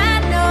did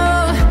not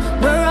know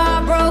where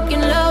our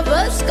broken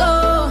lovers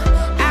go.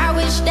 I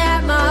wish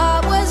that my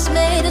heart was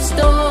made of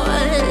stone.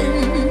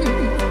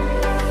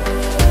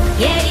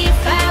 Yeah,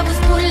 if I was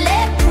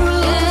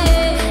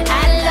bulletproof,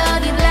 I'd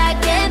love you black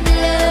and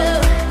blue.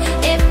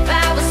 If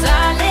I was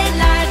solid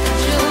like a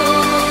Jew,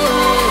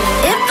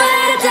 if I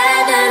had a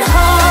diamond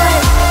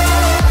heart,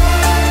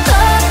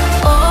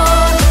 oh,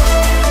 oh,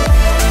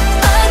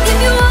 I'd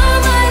give you all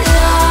my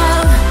love.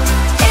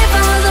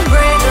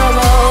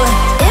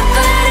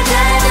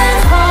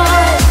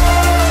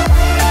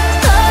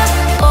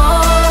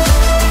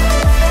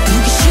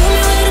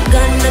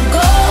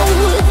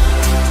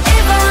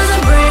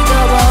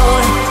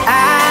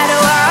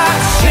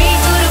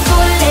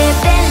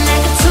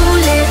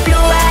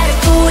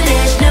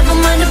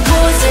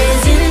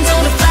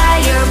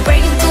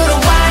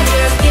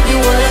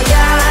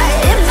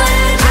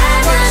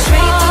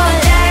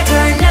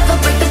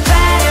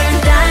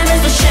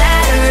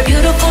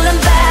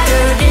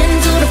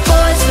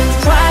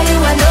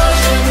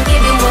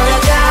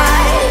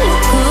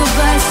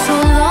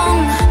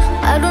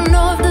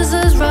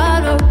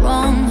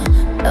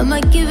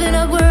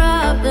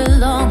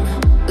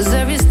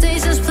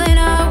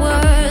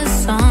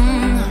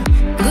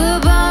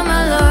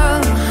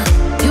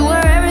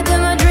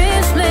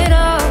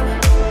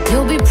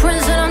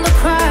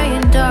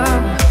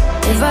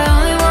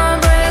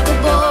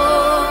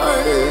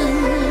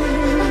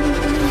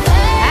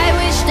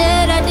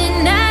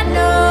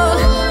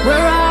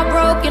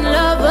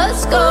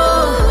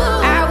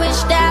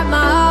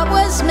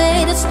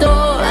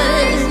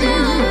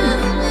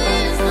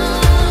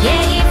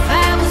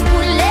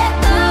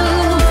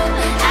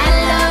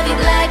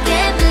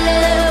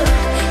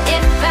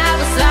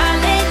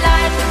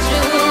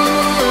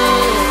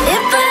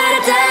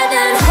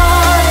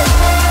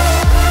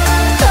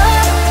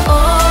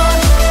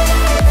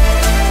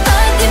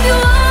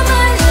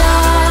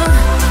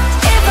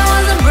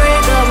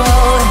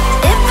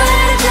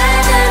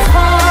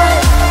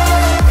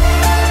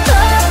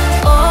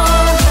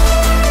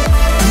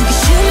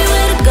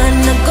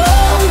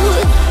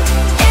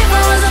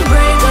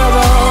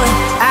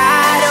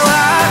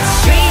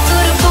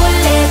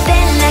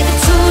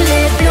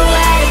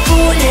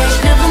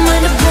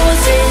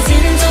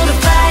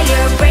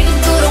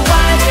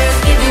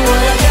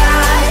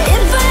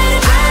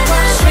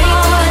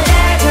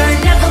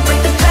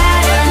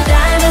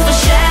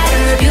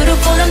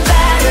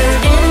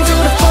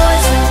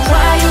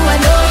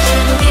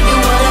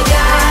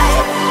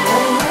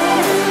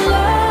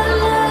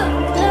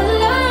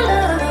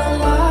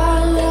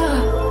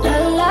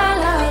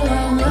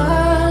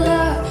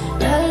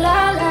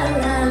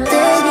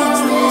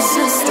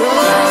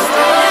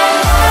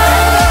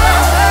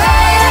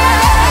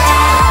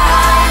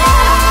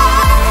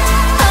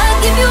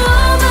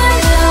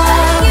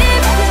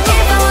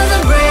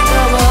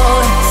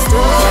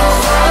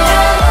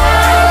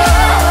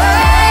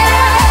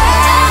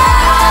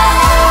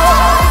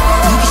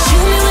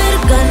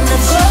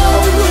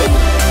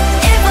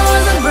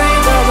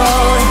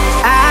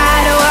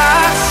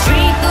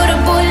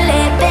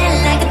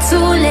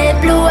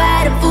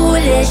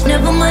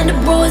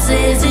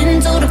 roses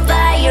into the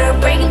fire,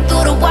 breaking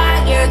through the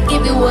wire,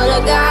 give you what I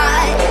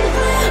got.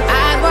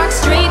 I walk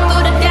straight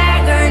through the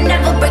dagger,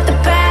 never break the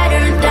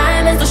pattern.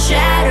 Diamonds will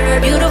shatter,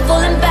 beautiful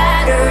and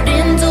battered,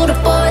 into the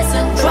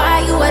poison, dry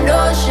you an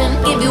ocean,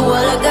 give you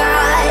what I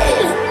got.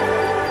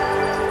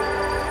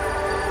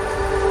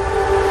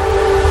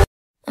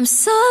 I'm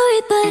sorry,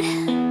 but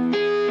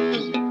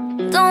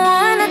don't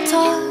wanna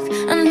talk.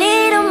 I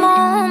need a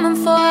moment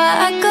before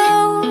I go.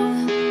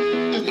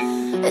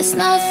 It's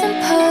nothing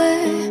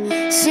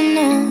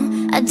personal.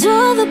 I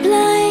draw the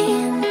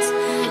blinds.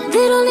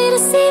 They don't need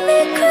to see me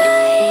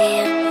cry.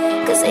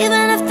 'Cause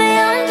even if they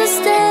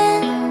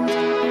understand,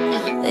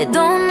 they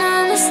don't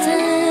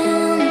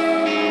understand.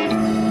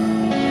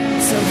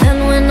 So then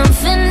when I'm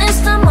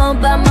finished, I'm all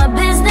about my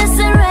business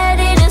and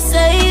ready to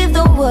save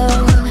the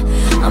world.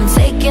 I'm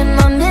taking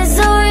my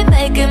misery,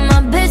 making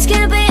my bitch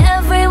can be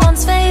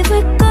everyone's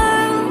favorite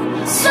girl.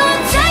 So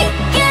take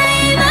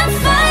aim and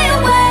fly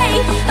away.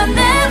 I've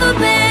never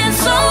been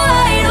so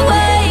wide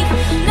awake.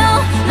 No,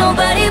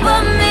 nobody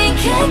but me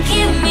can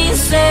keep me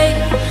safe.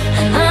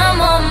 And I'm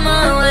on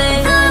my way.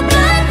 The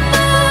black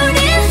moon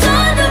is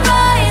on the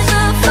rise,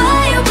 a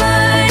fire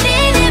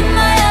burning in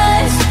my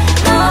eyes.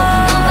 No,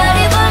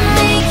 nobody but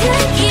me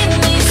can keep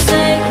me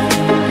safe.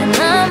 And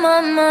I'm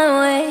on my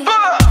way.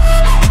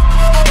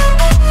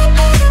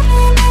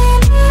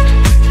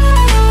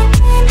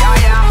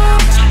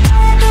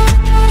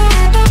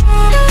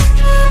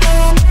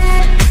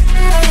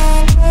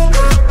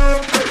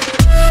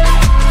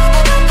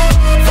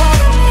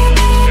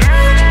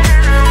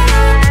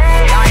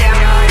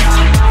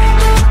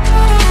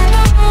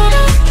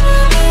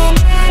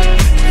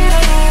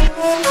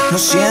 Lo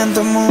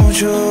siento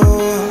mucho,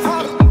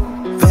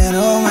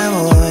 pero me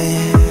voy,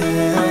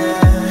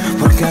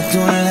 porque a tu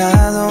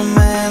lado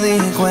me di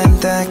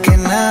cuenta que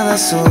nada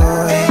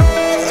soy.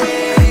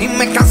 Y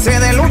me cansé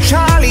de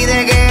luchar y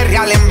de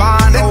guerrear en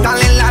vano, de estar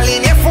en la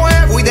línea de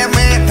fuego y de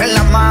meter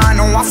la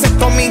mano.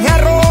 Acepto mis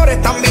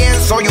errores, también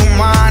soy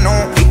humano,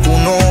 y tú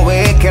no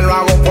ves que lo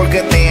hago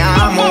porque te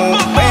amo.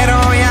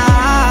 Pero ya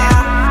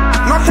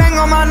no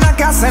tengo más nada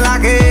que hacer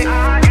aquí.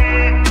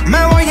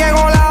 Me voy,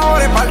 llegó la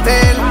hora de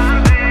partir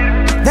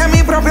de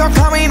mi propio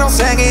camino,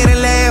 seguir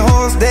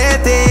lejos de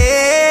ti.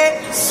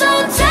 So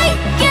take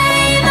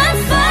aim and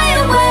fly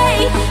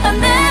away. I've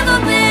never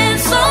been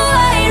so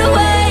wide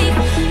awake.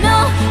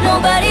 No,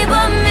 nobody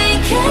but me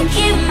can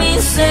keep me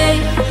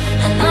safe.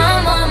 And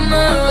I'm on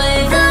my way.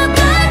 The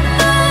black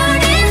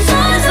moon is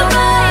on the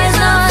rise, a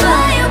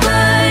fire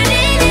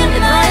burning in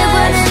my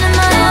eyes.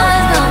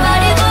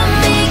 Nobody but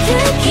me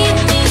can keep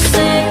me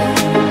safe.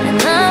 And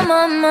I'm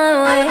on my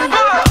way.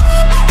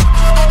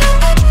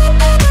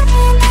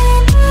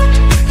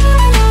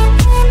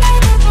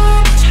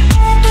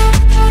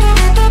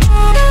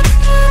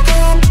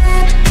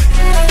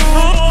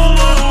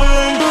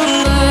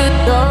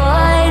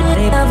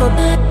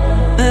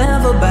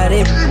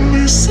 Everybody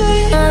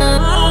say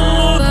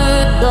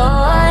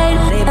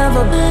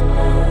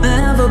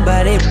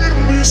everybody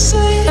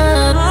say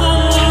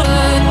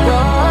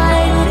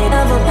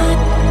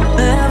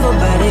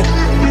everybody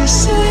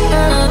say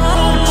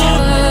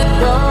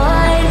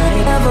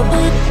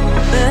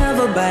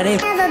everybody.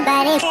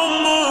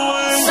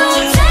 So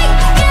take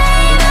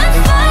aim and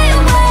fly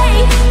away.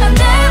 I've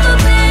never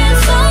been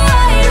so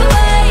wide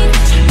awake.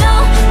 No,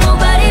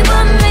 nobody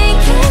but me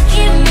can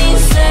keep me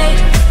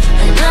safe.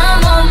 And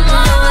I'm on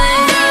my way.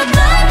 The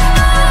black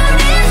moon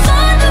is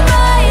on the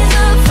rise,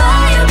 a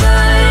fire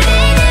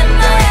burning in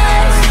my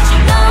eyes.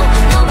 No,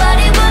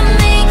 nobody but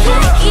me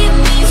can keep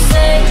me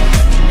safe.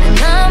 And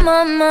I'm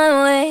on my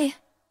way.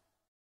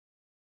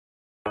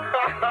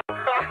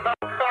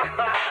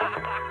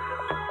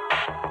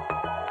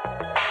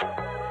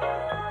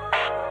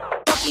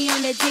 Monkey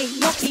on the D,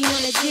 monkey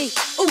on the D.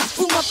 Ooh,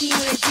 monkey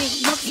on the D,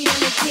 monkey on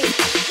the D.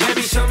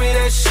 Baby, show me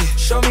that shit,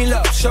 show me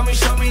love, show me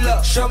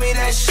love, show me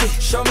that shit,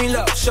 show me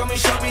love, show me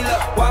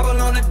love.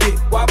 Wobble on the dick,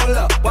 wobble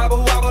up,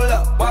 wobble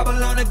up,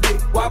 wobble on the dick,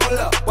 wobble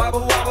up,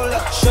 wobble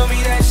up. Show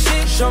me that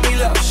shit, show me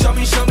love, show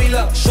me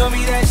love, show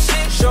me that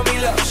shit, show me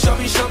love, show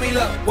me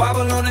love.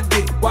 Wobble on the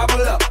dick,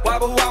 wobble up,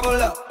 wobble up,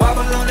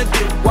 wobble on the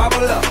dick,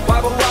 wobble up,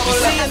 wobble up. You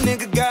see a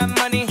nigga got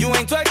money, you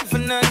ain't twerking for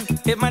nothing.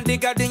 If my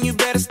dick out, then you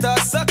better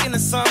start sucking or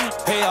something.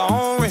 Pay your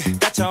own rent,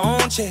 got your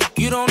own check,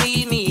 you don't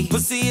need me.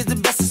 Pussy is the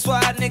best, that's why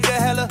a nigga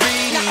hella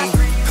greedy.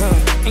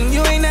 And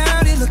you ain't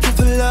out here looking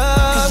for love,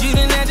 'cause you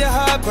done had your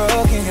heart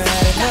broken, you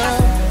had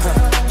enough.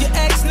 Your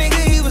ex nigga,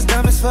 he was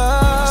dumb as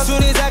fuck.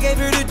 Soon as I gave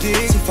her the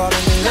dick, she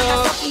falling in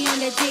love. Monkey on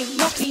the D,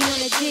 monkey on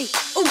the D.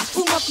 Ooh,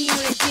 monkey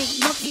on the D,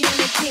 monkey on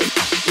the D.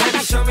 Baby,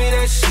 show me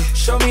that shit,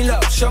 show me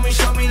love, show me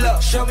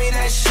love, show me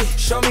that shit,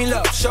 show me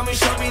love, show me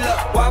love.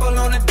 Wobble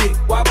on the dick,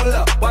 wobble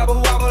up,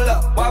 wobble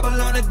up,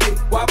 wobble on the dick,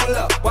 wobble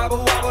up,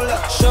 wobble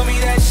up. Show me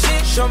that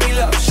shit, show me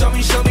love, show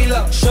me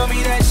love, show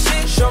me that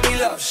shit, show me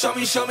love, show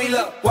me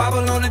love.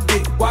 Wobble on the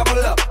dick,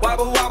 wobble up,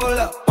 wobble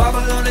up,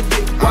 wobble on the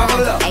dick,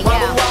 wobble up,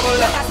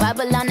 wobble up.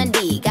 Wobble on the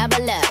D,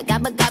 gobble up,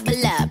 gobble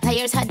up.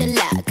 Players huddle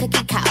up,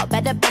 cookie cow,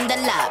 better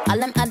bundle up. All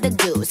them other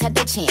dudes had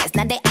their chance,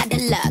 now they out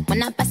of luck.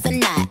 When I bust a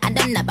nut, I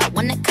don't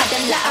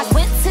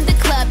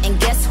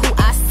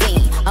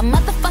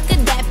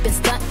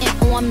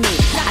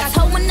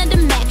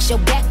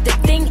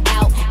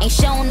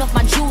showing off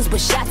my jewels, but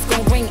shots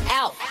gon' ring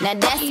out. Now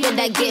that's what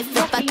I get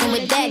for fucking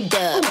with that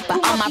dub.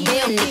 But all my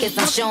real niggas,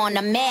 I'm showing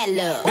them mad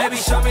love. Baby,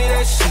 show me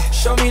that shit,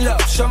 show me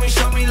love, show me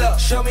love,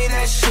 show me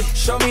that shit,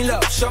 show me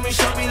love, show me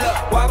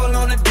love. Wobble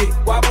on the dick,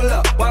 wobble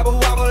up, wobble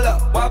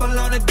up, wobble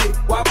on the dick,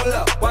 wobble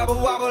up,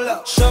 wobble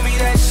up. Show me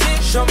that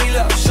shit, show me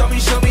love, show me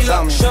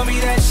love, show me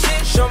that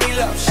shit, show me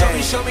love,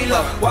 show me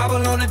love.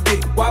 Wobble on the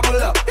dick, wobble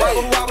up,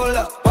 wobble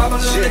up, wobble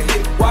on the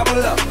dick,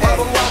 wobble up,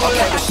 wobble up.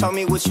 Okay, but show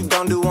me what you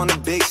gon' do on the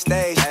big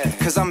stage.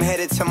 Cause I'm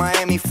headed to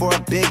Miami for a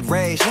big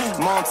rage.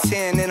 I'm on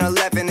 10 and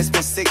 11, it's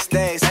been 6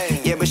 days.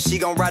 Yeah, but she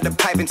gon' ride the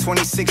pipe in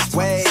 26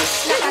 ways.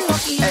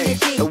 Hey,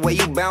 the way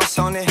you bounce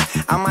on it,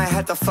 I might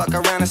have to fuck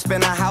around and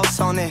spend a house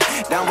on it.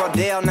 Down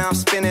Rodale, now I'm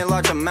spending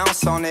large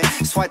amounts on it.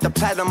 Swipe the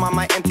platinum, I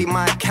might empty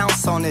my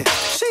accounts on it.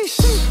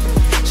 Sheesh.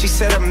 She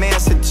said her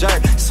man's a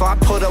jerk, so I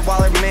put her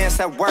while her man's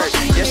at work.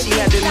 Yeah, she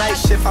had the night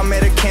shift, I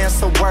made her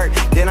cancel work.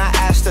 Then I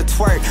asked her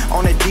twerk.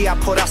 On the D, I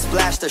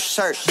splashed her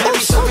shirt. Baby,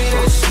 show me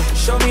that shit,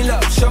 show me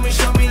love, show me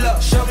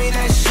love, show me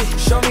that shit,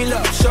 show me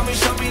love, show me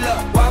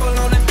love. Wobble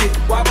on the dick,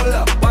 wobble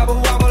up, wobble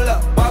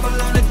up,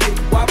 wobble on the dick,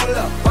 wobble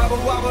up,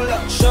 wobble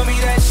up. Show me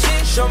that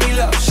shit, show me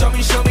love, show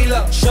me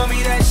love, show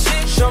me that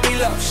shit, show me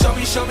love,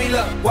 show me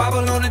love.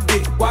 Wobble on the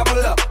dick,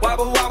 wobble up,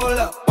 wobble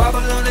up, wobble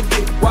on the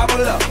dick,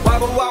 wobble up,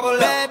 wobble up.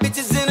 Bad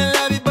bitches in the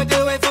lobby, but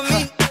they wait for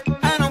me.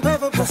 I don't pay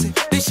for pussy,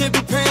 they should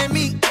be paying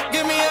me.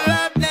 Give me a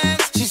lap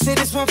dance. She said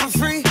this one for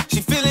free.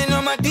 She feeling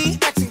on my D,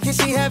 asking can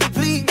she have it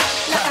please?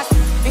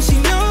 And she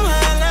know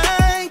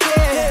I like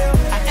it.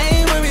 I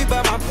ain't worried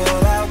about my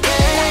pull-out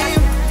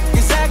game.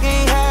 Cause I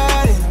can't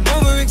hide it,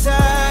 I'm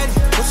overexcited.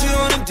 What you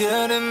wanna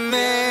do to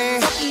me?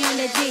 Monkey on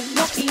the dick,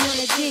 monkey on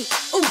the dick.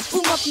 Ooh,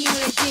 monkey on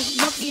the dick,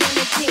 monkey on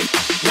the dick.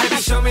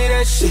 Baby, show me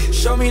that shit,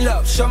 show me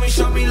love, show me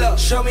love,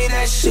 show me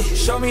that shit,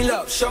 show me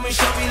love, show me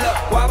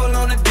love. Wobble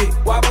on the dick,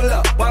 wobble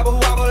up, wobble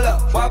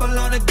up, wobble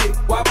on the dick,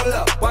 wobble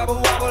up, wobble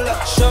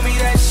up. Show me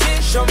that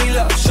shit, show me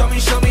love, show me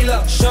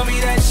love, show me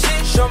that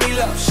shit, show me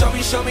love,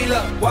 show me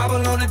love.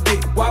 Wobble on the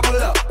dick,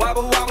 wobble up,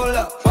 wobble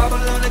up,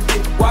 wobble on the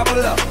dick,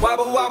 wobble up,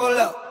 wobble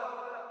up.